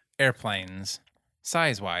perfect airplanes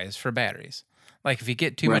size-wise for batteries. Like if you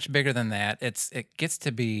get too much bigger than that, it gets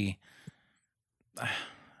to be,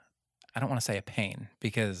 I don't want to say a pain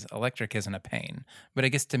because electric isn't a pain, but I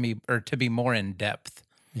guess to be more in depth.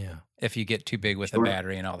 Yeah. If you get too big with a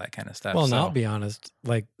battery and all that kind of stuff. Well, and I'll be honest,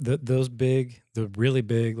 like the really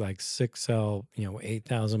big, like 6 cell,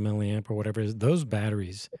 8,000 milliamp or whatever it is, those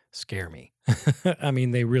batteries scare me. I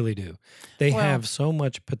mean, they really do. They have so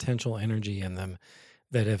much potential energy in them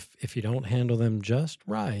that if you don't handle them just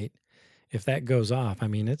right, if that goes off, I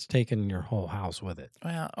mean, it's taking your whole house with it.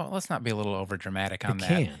 Well, let's not be a little over dramatic on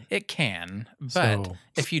that. It can, but So,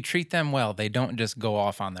 if you treat them well, they don't just go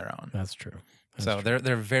off on their own. That's true.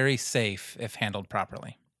 They're very safe if handled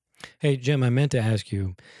properly. Hey, Jim, I meant to ask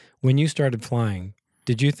you, when you started flying,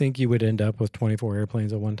 did you think you would end up with 24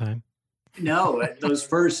 airplanes at one time? No, those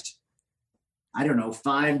first,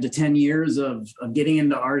 5 to 10 years of getting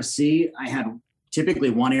into RC, I had typically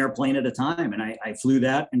one airplane at a time, and I flew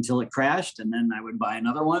that until it crashed, and then I would buy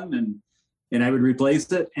another one and I would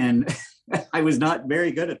replace it. And I was not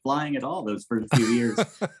very good at flying at all those first few years.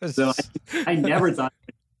 So I never thought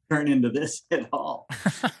it would turn into this at all.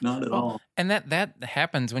 Not at all. And that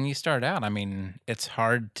happens when you start out. I mean, it's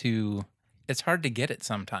hard to get it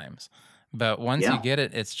sometimes. But once you get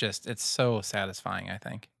it, it's so satisfying, I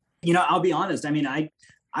think. I'll be honest. I mean,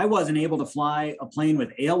 I wasn't able to fly a plane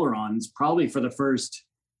with ailerons probably for the first,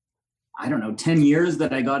 10 years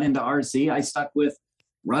that I got into RC. I stuck with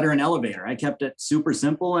rudder and elevator. I kept it super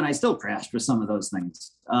simple, and I still crashed with some of those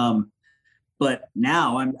things. But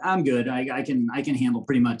now I'm good. I can handle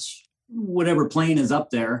pretty much whatever plane is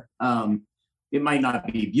up there. It might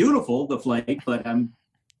not be beautiful, the flight, but I'm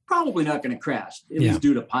probably not going to crash. It was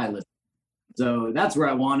due to pilot. So that's where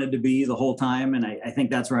I wanted to be the whole time, and I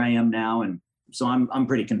think that's where I am now. And so I'm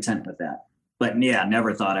pretty content with that. But yeah,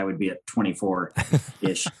 never thought I would be at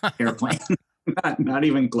 24-ish airplane. Not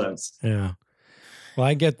even close. Yeah. Well,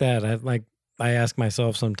 I get that. I ask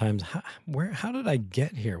myself sometimes, how did I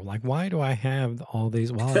get here? Like, why do I have all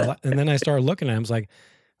these? Well, and then I start looking at them. It's like,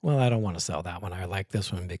 well, I don't want to sell that one. I like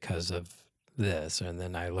this one because of this. And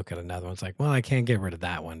then I look at another one. It's like, well, I can't get rid of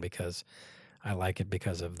that one because I like it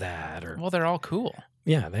because of that. Or well, they're all cool.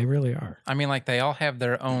 Yeah, they really are. I mean, like they all have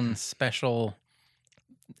their own special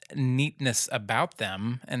neatness about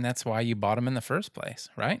them, and that's why you bought them in the first place,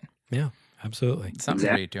 right? Yeah, absolutely. Something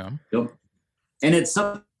to read to them. Yep. And it's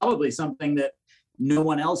probably something that no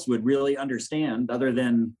one else would really understand other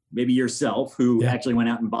than maybe yourself, who actually went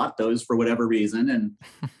out and bought those for whatever reason.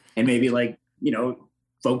 And maybe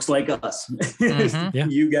folks like us,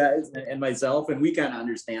 you guys and myself, and we kind of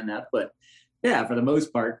understand that. But yeah, for the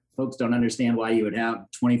most part, folks don't understand why you would have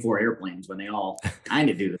 24 airplanes when they all kind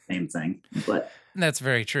of do the same thing. But that's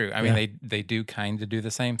very true. I mean, they do kind of do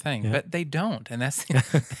the same thing, but they don't, and that's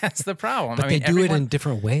the problem. But I mean, they do it in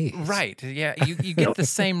different ways, right? Yeah, you get the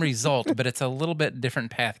same result, but it's a little bit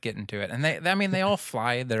different path getting to it. And they all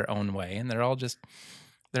fly their own way, and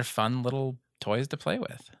they're fun little toys to play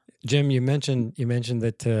with. Jim, you mentioned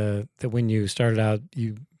that when you started out,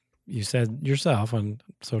 you said yourself, and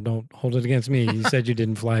so don't hold it against me. You said you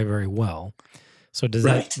didn't fly very well. So does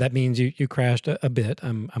that means you crashed a bit?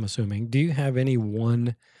 I'm assuming. Do you have any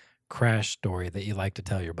one crash story that you like to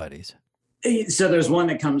tell your buddies? So there's one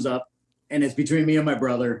that comes up, and it's between me and my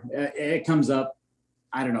brother. It comes up,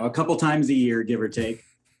 I don't know, a couple times a year, give or take.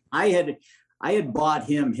 I had bought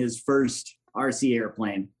him his first RC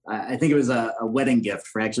airplane. I think it was a wedding gift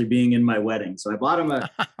for actually being in my wedding. So I bought him a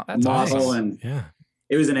model, and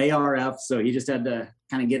it was an ARF. So he just had to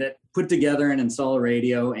kind of get it put together and install a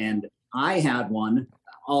radio. And I had one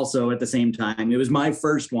also at the same time. It was my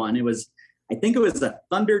first one. I think it was a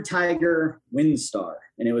Thunder Tiger Windstar,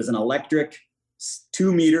 and it was an electric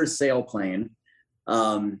 2-meter sailplane.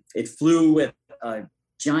 It flew with a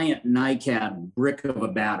giant NiCad brick of a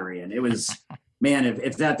battery, and it was, man,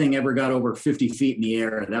 if that thing ever got over 50 feet in the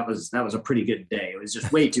air, that was a pretty good day. It was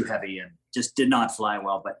just way too heavy and just did not fly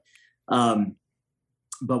well.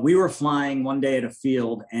 But we were flying one day at a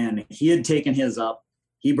field, and he had taken his up.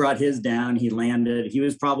 He brought his down. He landed. He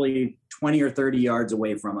was probably 20 or 30 yards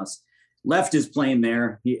away from us. Left his plane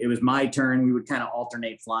there. It was my turn. We would kind of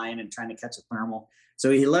alternate flying and trying to catch a thermal.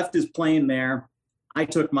 So he left his plane there. I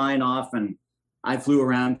took mine off, and I flew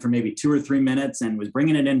around for maybe 2 or 3 minutes and was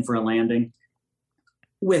bringing it in for a landing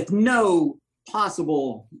with no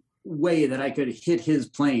possible way that I could hit his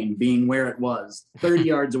plane being where it was, 30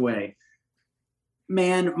 yards away.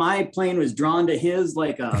 Man, my plane was drawn to his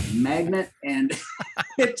like a magnet, and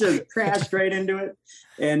it just crashed right into it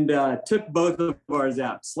and took both of ours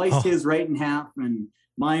out, sliced his right in half, and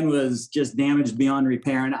mine was just damaged beyond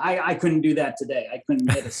repair. And I couldn't do that today. I couldn't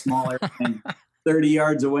hit a smaller plane 30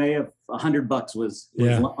 yards away if $100 was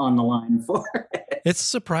on the line for it. It's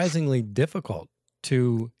surprisingly difficult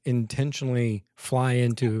to intentionally fly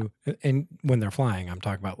into, and when they're flying, I'm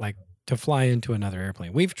talking about like to fly into another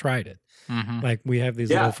airplane. We've tried it. Like we have these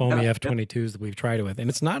little foamy F-22s that we've tried it with, and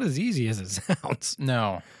it's not as easy as it sounds.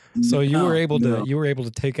 No. So you were able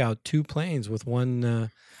to take out 2 planes with one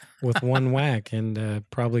whack, and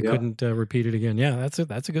probably couldn't repeat it again. Yeah,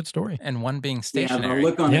 that's a good story. And one being stationary. Yeah, the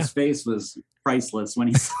look on his face was priceless when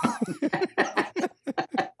he saw it.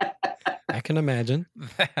 I can imagine.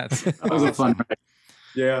 That was a fun ride.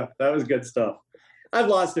 Yeah, that was good stuff. I've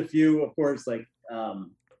lost a few, of course, like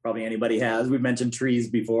probably anybody has. We've mentioned trees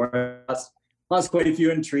before. Lost quite a few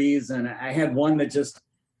in trees, and I had one that just,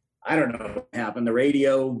 I don't know what happened. The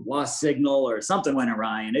radio lost signal or something went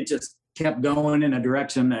awry, and it just kept going in a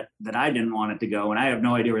direction that I didn't want it to go, and I have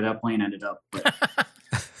no idea where that plane ended up. But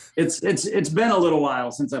it's been a little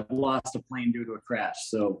while since I've lost a plane due to a crash,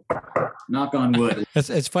 so knock on wood.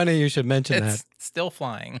 It's funny you should mention that. It's still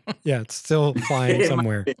flying. Yeah, it's still flying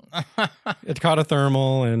somewhere. It caught a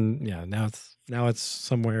thermal, and yeah, now it's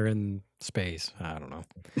somewhere in space. I don't know.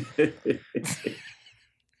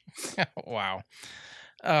 Wow.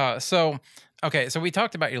 So we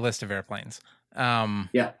talked about your list of airplanes.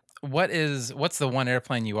 Yeah. What's the one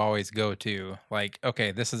airplane you always go to? Like,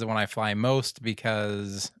 okay, this is the one I fly most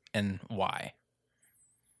because, and why?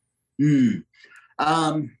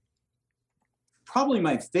 Probably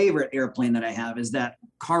my favorite airplane that I have is that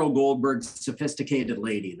Carl Goldberg Sophisticated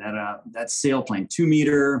Lady, that sailplane, 2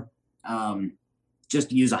 meter,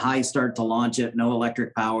 just use a high start to launch it, no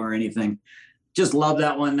electric power or anything. Just love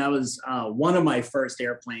that one. That was one of my first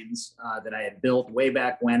airplanes that I had built way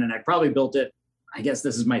back when, and I probably built it, I guess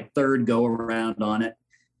this is my 3rd go around on it.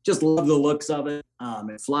 Just love the looks of it.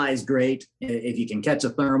 It flies great. If you can catch a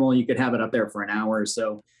thermal, you could have it up there for an hour or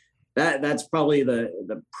so. That's probably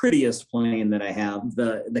the prettiest plane that I have.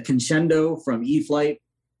 The Crescendo from E-flite,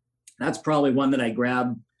 that's probably one that I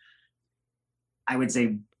grab, I would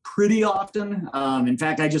say, pretty often. In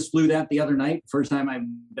fact, I just flew that the other night. First time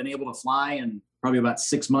I've been able to fly in probably about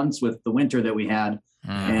 6 months with the winter that we had.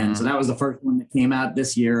 And so that was the first one that came out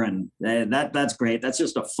this year. And that's great. That's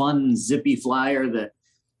just a fun, zippy flyer that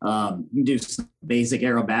you can do some basic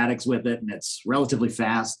aerobatics with it. And it's relatively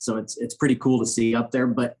fast. So it's pretty cool to see up there.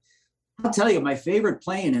 But I'll tell you, my favorite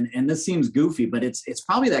plane, and this seems goofy, but it's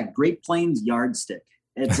probably that Great Plains Yardstick.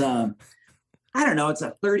 It's I don't know, it's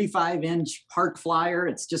a 35-inch park flyer.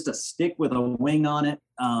 It's just a stick with a wing on it.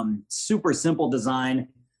 Super simple design.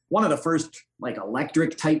 One of the first like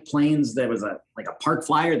electric type planes that was a park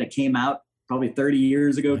flyer that came out probably 30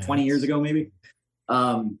 years ago, 20 years ago, maybe.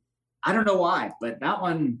 I don't know why, but that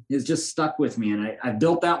one has just stuck with me. And I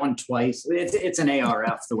built that one twice. It's an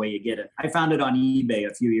ARF the way you get it. I found it on eBay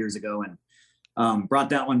a few years ago and brought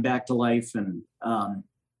that one back to life. And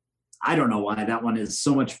I don't know why that one is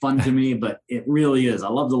so much fun to me, but it really is. I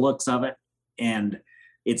love the looks of it, and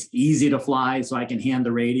it's easy to fly. So I can hand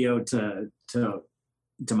the radio to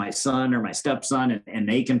my son or my stepson, and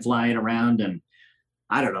they can fly it around. And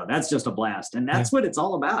I don't know, that's just a blast. And that's what it's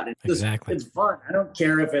all about. It's just, it's fun. I don't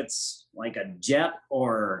care if it's like a jet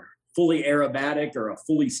or fully aerobatic or a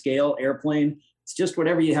fully scale airplane. It's just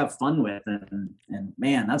whatever you have fun with. And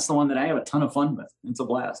man, that's the one that I have a ton of fun with. It's a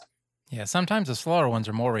blast. Yeah, sometimes the slower ones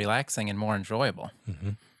are more relaxing and more enjoyable.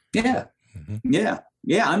 Yeah.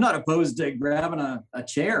 Yeah, I'm not opposed to grabbing a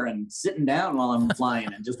chair and sitting down while I'm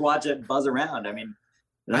flying and just watch it buzz around. I mean,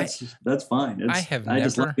 that's fine. I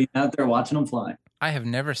just love being out there watching them fly. I have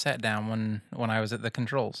never sat down when I was at the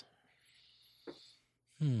controls.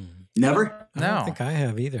 Never? I don't think I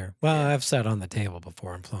have either. Well, I've sat on the table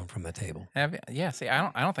before and flown from the table. Have you? Yeah, see,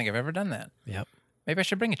 I don't think I've ever done that. Yep. Maybe I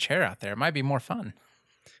should bring a chair out there. It might be more fun.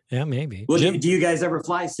 Yeah, maybe. Well, do you guys ever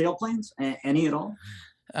fly sailplanes? Any at all?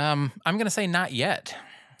 I'm going to say not yet.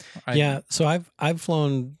 So I've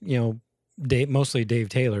flown, mostly Dave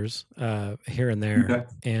Taylor's here and there,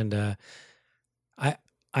 and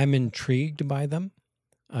I'm intrigued by them,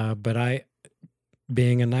 but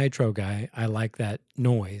being a nitro guy, I like that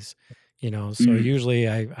noise, So usually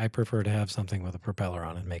I prefer to have something with a propeller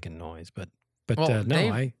on it making noise, but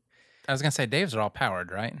Dave, I was going to say Dave's are all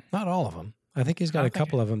powered, right? Not all of them. I think he's got a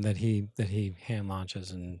couple of them that he hand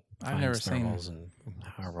launches and I've never seen and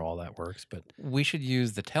however all that works. But we should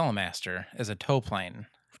use the Telemaster as a tow plane.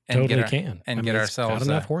 And get ourselves got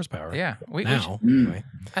enough horsepower. Yeah, anyway.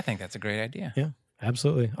 I think that's a great idea. Yeah,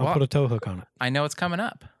 absolutely. I'll put a tow hook on it. I know it's coming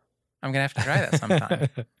up. I'm gonna have to try that sometime.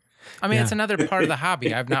 I mean, it's another part of the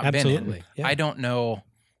hobby I've not been in. Yeah. I don't know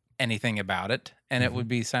anything about it, and it would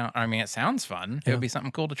be it sounds fun. It would be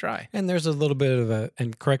something cool to try. And there's a little bit of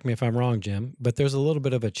and correct me if I'm wrong, Jim, but there's a little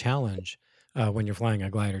bit of a challenge when you're flying a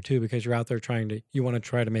glider too, because you're out there you want to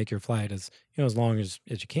try to make your flight as as long as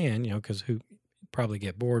you can, because who probably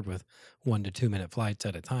get bored with 1 to 2 minute flights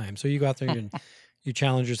at a time. So you go out there and you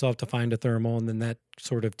challenge yourself to find a thermal, and then that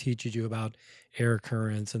sort of teaches you about air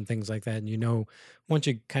currents and things like that. And once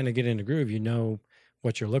you kind of get in a groove,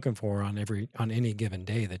 what you're looking for on any given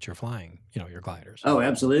day that you're flying, your gliders. Oh,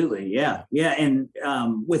 absolutely. Yeah. And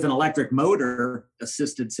with an electric motor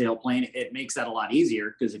assisted sailplane, it makes that a lot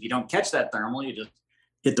easier, because if you don't catch that thermal, you just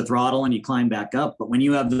hit the throttle and you climb back up. But when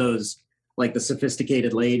you have those, like the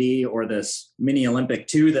Sophisticated Lady or this Mini Olympic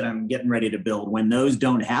 2 that I'm getting ready to build, when those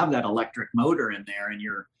don't have that electric motor in there and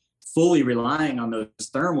you're fully relying on those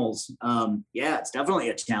thermals, it's definitely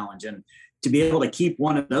a challenge. And to be able to keep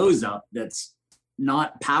one of those up that's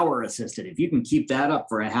not power assisted, if you can keep that up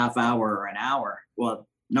for a half hour or an hour, well,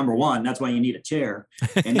 number one, that's why you need a chair.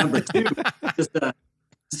 And number two,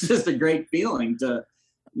 it's just a great feeling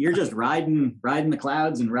you're just riding the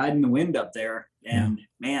clouds and riding the wind up there. And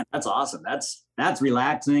man, that's awesome. That's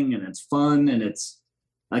relaxing, and it's fun. And it's,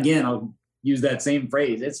 again, I'll use that same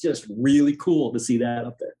phrase, it's just really cool to see that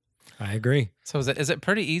up there. I agree. So is it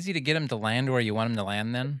pretty easy to get them to land where you want them to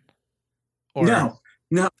land then? Or...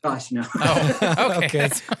 No, gosh, no. Oh, okay.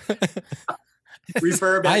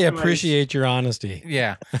 Refer back I appreciate your honesty.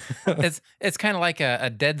 Yeah. It's kind of like a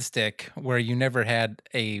dead stick where you never had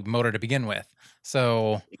a motor to begin with.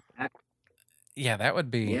 So yeah, that would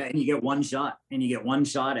be. Yeah, and you get one shot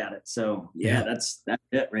at it. So that's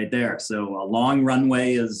it right there. So a long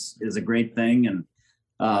runway is a great thing. And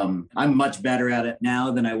I'm much better at it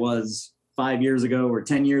now than I was 5 years ago or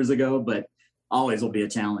 10 years ago, but always will be a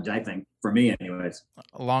challenge, I think, for me anyways.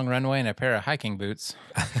 A long runway and a pair of hiking boots.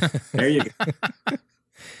 There you go.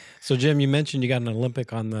 So Jim, you mentioned you got an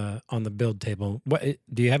Olympic on the build table. What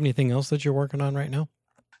do you have anything else that you're working on right now?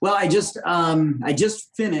 Well, I just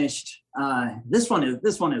finished. This one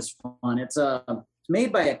is fun. It's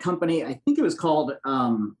made by a company. I think it was called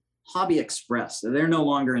Hobby Express. They're no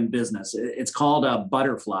longer in business. It's called a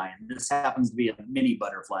Butterfly, and this happens to be a mini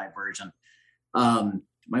butterfly version.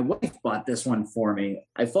 My wife bought this one for me.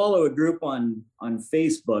 I follow a group on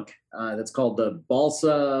Facebook that's called the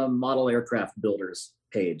Balsa Model Aircraft Builders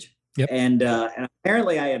page. Yep. And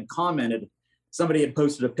apparently I had commented, somebody had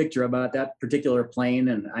posted a picture about that particular plane,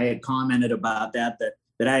 and I had commented about that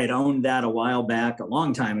I had owned that a while back, a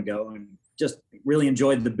long time ago, and just really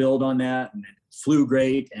enjoyed the build on that, and it flew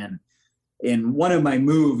great. And in one of my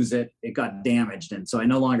moves, it got damaged, and so I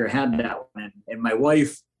no longer had that one. And my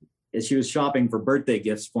wife, as she was shopping for birthday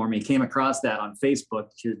gifts for me, came across that on Facebook.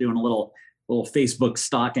 She was doing a little Facebook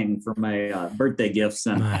stalking for my birthday gifts,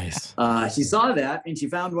 and nice. She saw that and she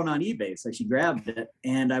found one on eBay, so she grabbed it.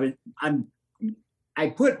 And I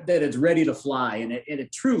put that it's ready to fly, and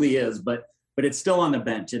it truly is, but it's still on the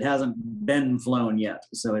bench. It hasn't been flown yet,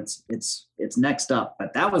 so it's next up.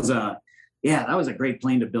 But that was a great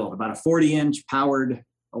plane to build. About a 40-inch powered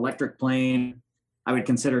electric plane. I would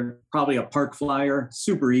consider probably a park flyer,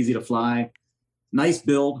 super easy to fly. Nice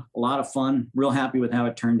build, a lot of fun. Real happy with how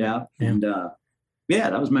it turned out. Yeah. And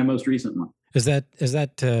that was my most recent one. Is that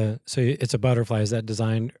so it's a Butterfly? Is that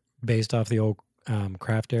designed based off the old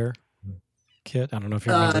Craft Air kit? I don't know if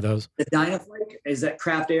you remember those. The Dynaflight, is that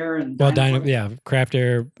Craft Air and Craft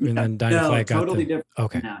Air and then Dynaflight got totally different.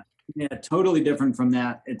 Okay. From that. Yeah, totally different from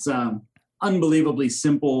that. It's unbelievably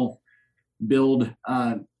simple build.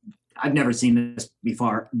 I've never seen this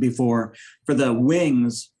before. For the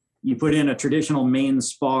wings, you put in a traditional main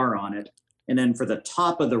spar on it. And then for the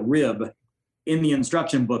top of the rib, in the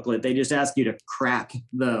instruction booklet, they just ask you to crack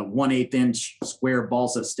the 1/8 inch square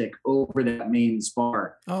balsa stick over that main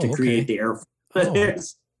spar to create the airfoil. Oh.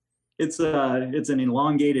 It's an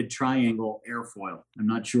elongated triangle airfoil. I'm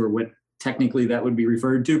not sure what technically that would be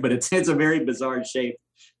referred to, but it's a very bizarre shape,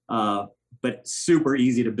 but super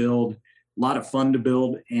easy to build. A lot of fun to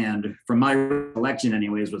build, and from my recollection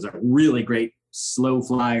anyways, was a really great slow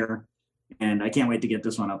flyer, and I can't wait to get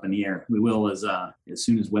this one up in the air. We will as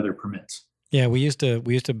soon as weather permits. Yeah, we used to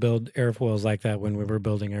build airfoils like that when we were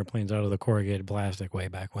building airplanes out of the corrugated plastic way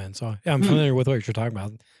back when. So yeah, I'm familiar with what you're talking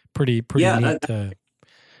about. Pretty neat,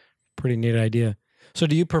 pretty neat idea. So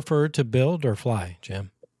do you prefer to build or fly,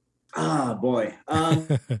 Jim? Ah, boy.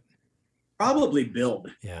 Probably build.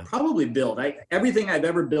 Yeah. Probably build. Everything I've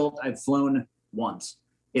ever built, I've flown once,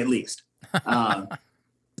 at least. So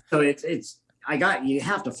you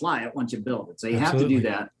have to fly it once you build it. So you Absolutely. Have to do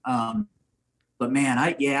that. But man,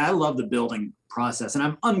 I love the building process, and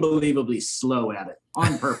I'm unbelievably slow at it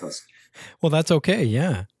on purpose. Well, that's okay.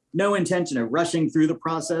 Yeah. No intention of rushing through the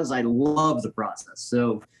process. I love the process.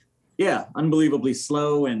 So yeah, unbelievably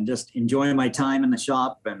slow and just enjoying my time in the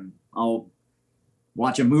shop, and I'll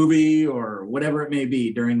watch a movie or whatever it may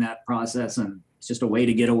be during that process. And it's just a way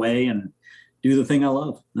to get away and do the thing I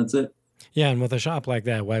love. That's it. Yeah, and with a shop like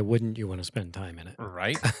that, why wouldn't you want to spend time in it?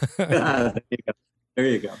 Right. There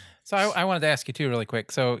you go. So I wanted to ask you too, really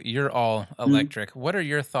quick. So you're all electric. What are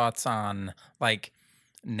your thoughts on like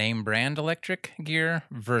name brand electric gear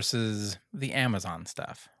versus the Amazon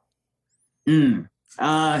stuff?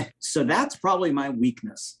 So that's probably my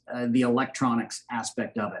weakness, the electronics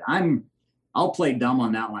aspect of it. I'll play dumb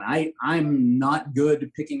on that one. I'm not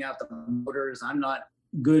good picking out the motors. I'm not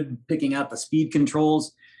good picking out the speed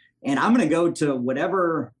controls. And I'm going to go to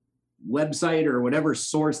whatever website or whatever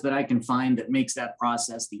source that I can find that makes that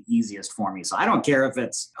process the easiest for me. So I don't care if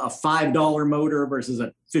it's a $5 motor versus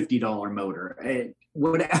a $50 motor.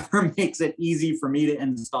 Whatever makes it easy for me to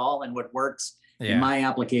install and what works in my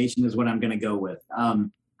application is what I'm going to go with.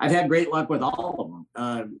 I've had great luck with all of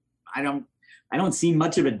them. I don't see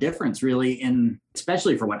much of a difference really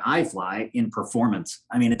especially for what I fly, in performance.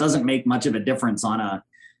 I mean, it doesn't make much of a difference on a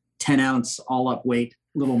 10-ounce all-up weight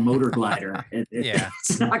little motor glider.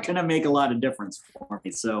 It's not going to make a lot of difference for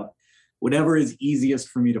me. So whatever is easiest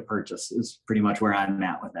for me to purchase is pretty much where I'm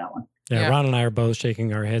at with that one. Yeah, Ron and I are both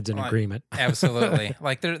shaking our heads in agreement. Absolutely.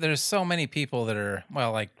 Like there's so many people that are,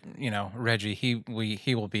 well, like, Reggie,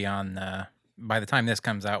 he will be on, by the time this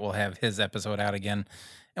comes out, we'll have his episode out again.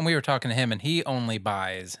 And we were talking to him and he only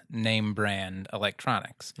buys name brand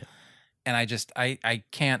electronics. Yeah. And I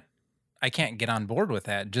can't get on board with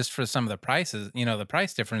that just for some of the prices, the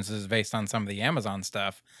price differences based on some of the Amazon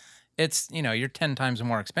stuff. It's, you're 10 times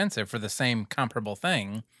more expensive for the same comparable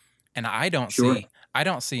thing. And I don't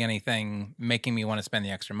see anything making me want to spend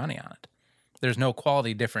the extra money on it. There's no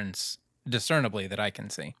quality difference discernibly that I can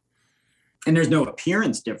see. And there's no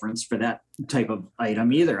appearance difference for that type of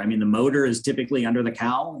item either. I mean, the motor is typically under the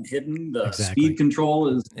cowl and hidden. The speed control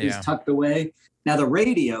is tucked away. Now the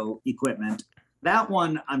radio equipment, that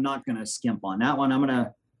one I'm not going to skimp on. That one I'm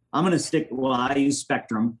going to stick. Well, I use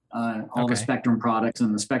Spectrum, all the Spectrum products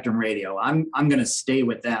and the Spectrum radio. I'm going to stay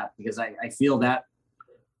with that because I feel that,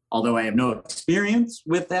 although I have no experience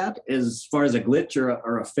with that as far as a glitch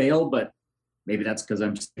or a fail, but maybe that's because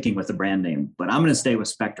I'm sticking with the brand name. But I'm going to stay with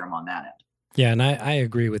Spectrum on that end. Yeah, and I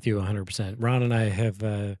agree with you 100%. Ron and I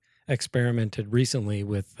have experimented recently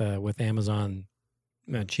with Amazon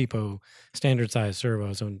cheapo standard size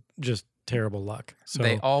servos and just terrible luck. So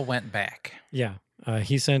they all went back. Yeah.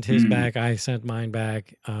 He sent his back. I sent mine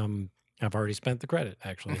back. I've already spent the credit,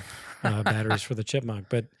 actually, batteries for the Chipmunk.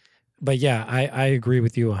 But yeah, I agree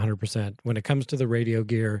with you 100%. When it comes to the radio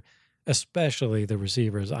gear, especially the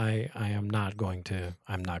receivers, I'm not going to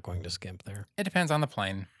skimp there. It depends on the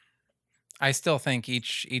plane. I still think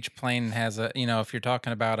each plane has a, if you're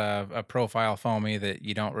talking about a profile foamy that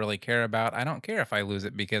you don't really care about, I don't care if I lose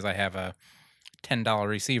it because I have a $10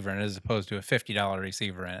 receiver in it as opposed to a $50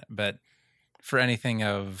 receiver in it. But for anything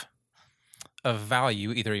of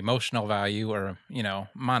value, either emotional value or,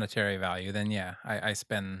 monetary value, then yeah, I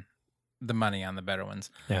spend the money on the better ones.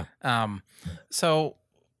 Yeah. So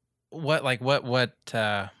what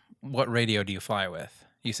radio do you fly with?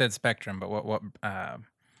 You said Spectrum, but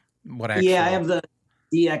what actually? Yeah, I have the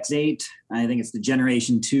DX8. I think it's the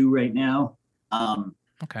Generation 2 right now.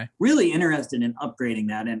 Okay. Really interested in upgrading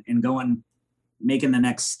that and making the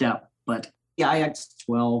next step. But the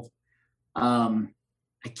IX12,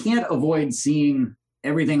 I can't avoid seeing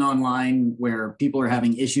everything online where people are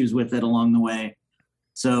having issues with it along the way.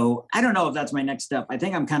 So I don't know if that's my next step. I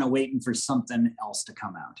think I'm kind of waiting for something else to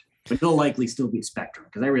come out. But it'll likely still be Spectrum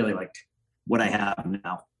because I really liked what I have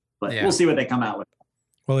now. But we'll see what they come out with.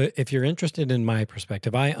 Well, if you're interested in my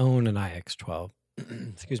perspective, I own an IX12,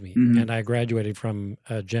 excuse me, and I graduated from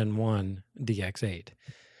a Gen 1 DX8.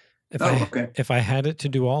 If I had it to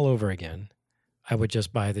do all over again, I would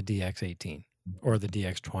just buy the DX18 or the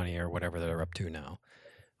DX20 or whatever they're up to now.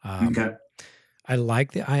 I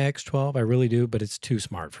like the IX12, I really do, but it's too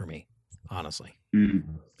smart for me, honestly.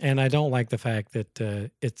 And I don't like the fact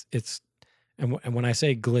that and when I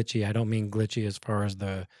say glitchy, I don't mean glitchy as far as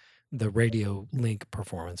the radio link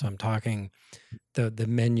performance. I'm talking the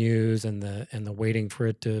menus and the waiting for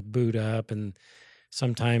it to boot up, and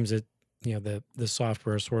sometimes it the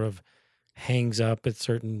software sort of hangs up at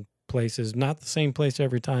certain places, not the same place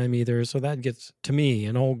every time either. So that gets, to me,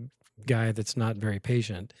 an old guy that's not very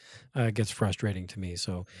patient, gets frustrating to me.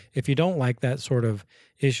 So if you don't like that sort of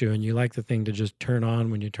issue and you like the thing to just turn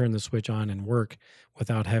on when you turn the switch on and work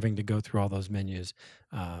without having to go through all those menus,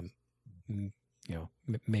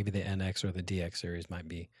 maybe the NX or the DX series might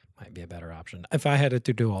be a better option. If I had it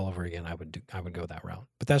to do all over again, I would go that route.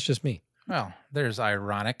 But that's just me. Well, there's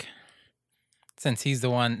ironic. Since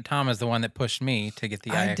Tom is the one that pushed me to get the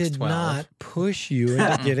IX-12. I did not push you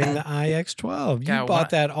into getting the IX-12. You bought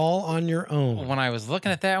that all on your own. When I was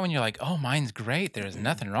looking at that one, you're like, oh, mine's great. There's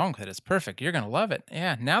nothing wrong with it. It's perfect. You're going to love it.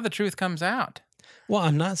 Yeah, now the truth comes out. Well,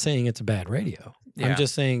 I'm not saying it's a bad radio. Yeah. I'm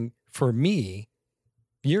just saying, for me,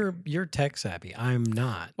 you're tech savvy. I'm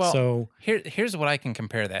not. Well, so here's what I can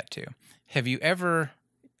compare that to. Have you ever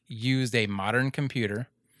used a modern computer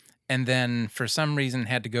and then for some reason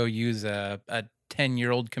had to go use a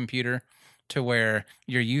 10-year-old computer to where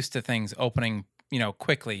you're used to things opening,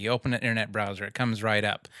 quickly? You open an internet browser, it comes right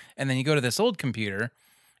up. And then you go to this old computer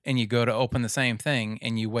and you go to open the same thing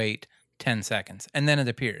and you wait 10 seconds and then it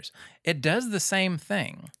appears. It does the same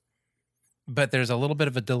thing, but there's a little bit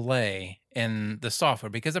of a delay in the software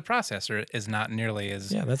because the processor is not nearly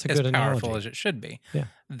as powerful as it should be. Yeah.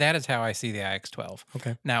 That is how I see the IX-12.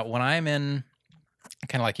 Okay. Now, when I'm in,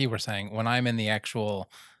 kind of like you were saying, when I'm in the actual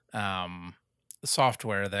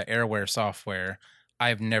software, the Airware software,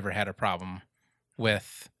 I've never had a problem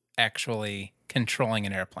with actually controlling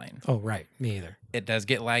an airplane. Oh, right. Me either. It does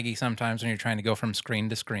get laggy sometimes when you're trying to go from screen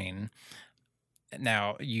to screen.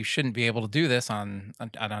 Now, you shouldn't be able to do this on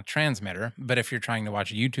a transmitter, but if you're trying to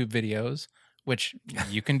watch YouTube videos, which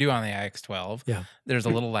you can do on the IX-12, there's a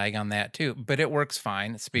little lag on that too, but it works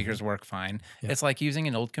fine. Speakers work fine. Yeah. It's like using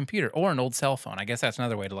an old computer or an old cell phone. I guess that's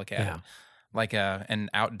another way to look at it. Like an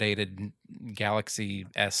outdated Galaxy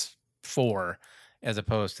S4 as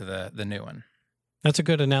opposed to the new one. That's a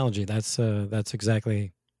good analogy. That's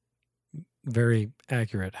exactly very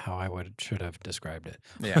accurate how I should have described it.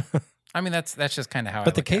 Yeah. I mean, that's just kind of how.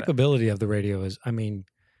 But the capability of the radio is,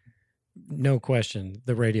 no question,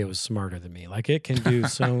 the radio is smarter than me. Like, it can do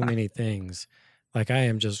so many things. Like, I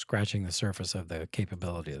am just scratching the surface of the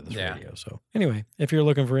capability of this radio. So anyway, if you're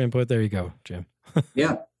looking for input, there you go, Jim.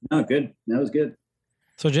 Yeah, no, good. That was good.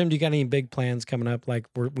 So Jim, do you got any big plans coming up? Like,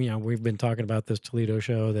 we've been talking about this Toledo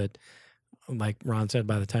show that, like Ron said,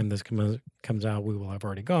 by the time this comes out, we will have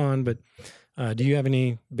already gone. But do you have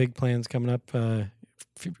any big plans coming up,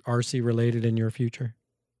 RC related, in your future?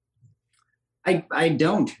 I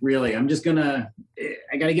don't really. I'm just I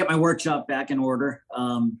got to get my workshop back in order.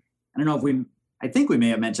 I don't know I think we may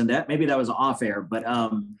have mentioned that. Maybe that was off air, but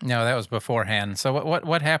no, that was beforehand. So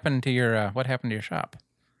what happened to your shop?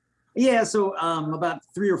 Yeah, so about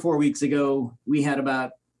 3 or 4 weeks ago, we had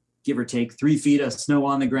about, give or take, 3 feet of snow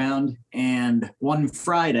on the ground, and one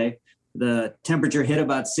Friday, the temperature hit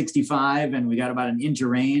about 65, and we got about an inch of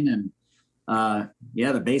rain, and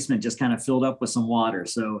the basement just kind of filled up with some water.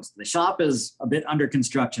 So the shop is a bit under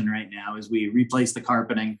construction right now as we replace the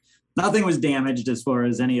carpeting. Nothing was damaged as far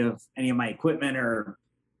as any of my equipment, or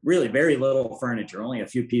really very little furniture. Only a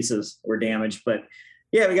few pieces were damaged, but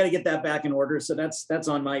yeah, we got to get that back in order. So that's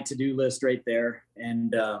on my to-do list right there.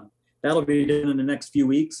 And that'll be done in the next few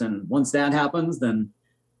weeks. And once that happens, then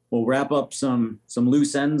we'll wrap up some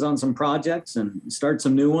loose ends on some projects and start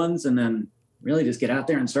some new ones, and then really just get out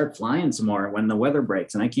there and start flying some more when the weather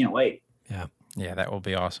breaks. And I can't wait. Yeah, that will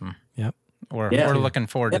be awesome. Yep. We're looking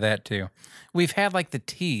forward to that too. We've had like the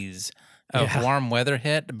tease of warm weather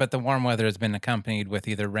hit, but the warm weather has been accompanied with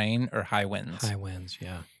either rain or high winds. High winds,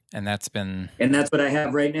 yeah. And that's what I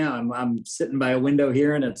have right now. I'm sitting by a window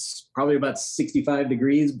here, and it's probably about 65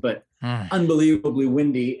 degrees, but unbelievably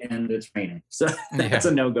windy, and it's raining. So that's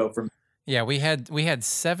a no-go for me. Yeah, we had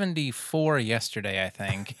 74 yesterday, I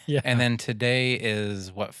think. And then today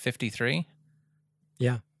is what, 53?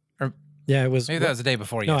 Yeah. Yeah, it was. Maybe that was the day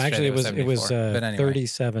before yesterday. No, actually, it was anyway.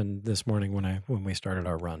 37 this morning when we started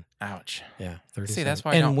our run. Ouch. Yeah, 37. See, that's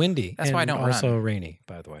why I don't, windy. That's why I don't run. Also rainy,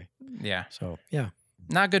 by the way. Yeah. So yeah.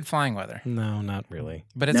 Not good flying weather. No, not really.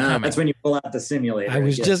 But it's coming. That's when you pull out the simulator. I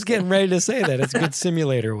was just getting ready to say that. It's good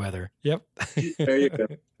simulator weather. Yep. There you go.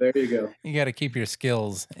 There you go. You got to keep your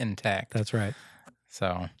skills intact. That's right.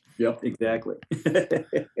 So. Yep, exactly.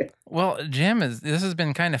 Well, Jim, this has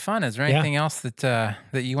been kind of fun. Is there anything else that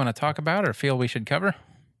you want to talk about or feel we should cover?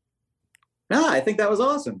 No, I think that was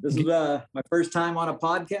awesome. This is my first time on a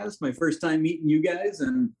podcast, my first time meeting you guys,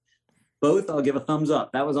 and both, I'll give a thumbs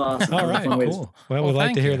up. That was awesome. All right, cool. Well, we'd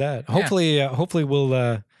like to hear that. Hopefully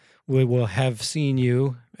we will have seen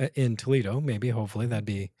you in Toledo. Maybe, hopefully, that'd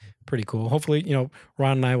be pretty cool. Hopefully,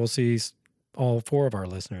 Ron and I will see all 4 of our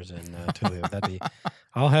listeners in Toledo.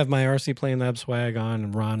 I'll have my RC Plane Lab swag on,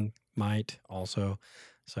 and Ron might also.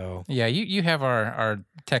 So yeah, you have our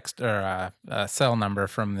text or cell number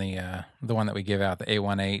from the one that we give out, the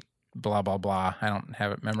 818 blah blah blah. I don't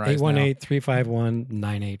have it memorized.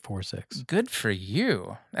 818-351-9846. Good for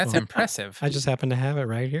you. That's impressive. I just happen to have it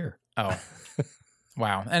right here. Oh.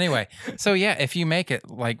 Wow. Anyway, so yeah, if you make it,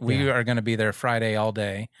 like we are going to be there Friday all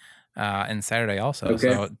day. and Saturday also.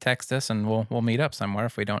 Okay. So text us and we'll meet up somewhere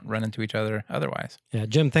if we don't run into each other otherwise. Yeah,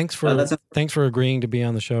 Jim, thanks for agreeing to be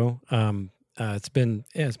on the show. It's been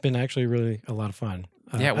actually really a lot of fun.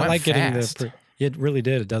 It went I like fast. getting it really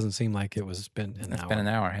did. It doesn't seem like it was been an hour. It's been an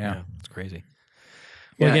hour. Yeah. It's crazy.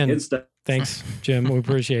 Yeah, Well, again, good stuff. Thanks, Jim. We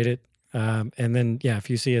appreciate it. And then, if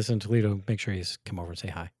you see us in Toledo, make sure you come over and say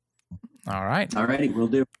hi. All right. All righty, we'll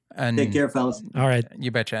do. And take care, fellas. All right.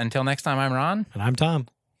 You betcha. Until next time, I'm Ron. And I'm Tom.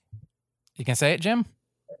 You can say it, Jim?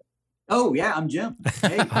 Oh, yeah, I'm Jim.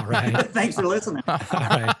 Hey. All right. Thanks for listening. All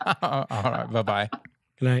right. All right. Bye-bye.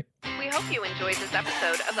 Good night. We hope you enjoyed this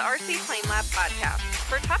episode of the RC Plane Lab podcast.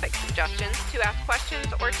 For topic suggestions, to ask questions,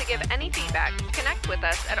 or to give any feedback, connect with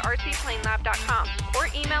us at rcplanelab.com or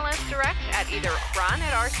email us direct at either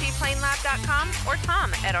ron@rcplanelab.com or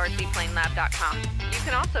tom@rcplanelab.com. You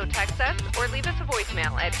can also text us or leave us a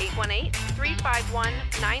voicemail at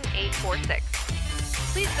 818-351-9846.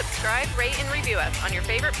 Please subscribe, rate, and review us on your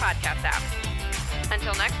favorite podcast app.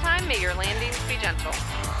 Until next time, may your landings be gentle.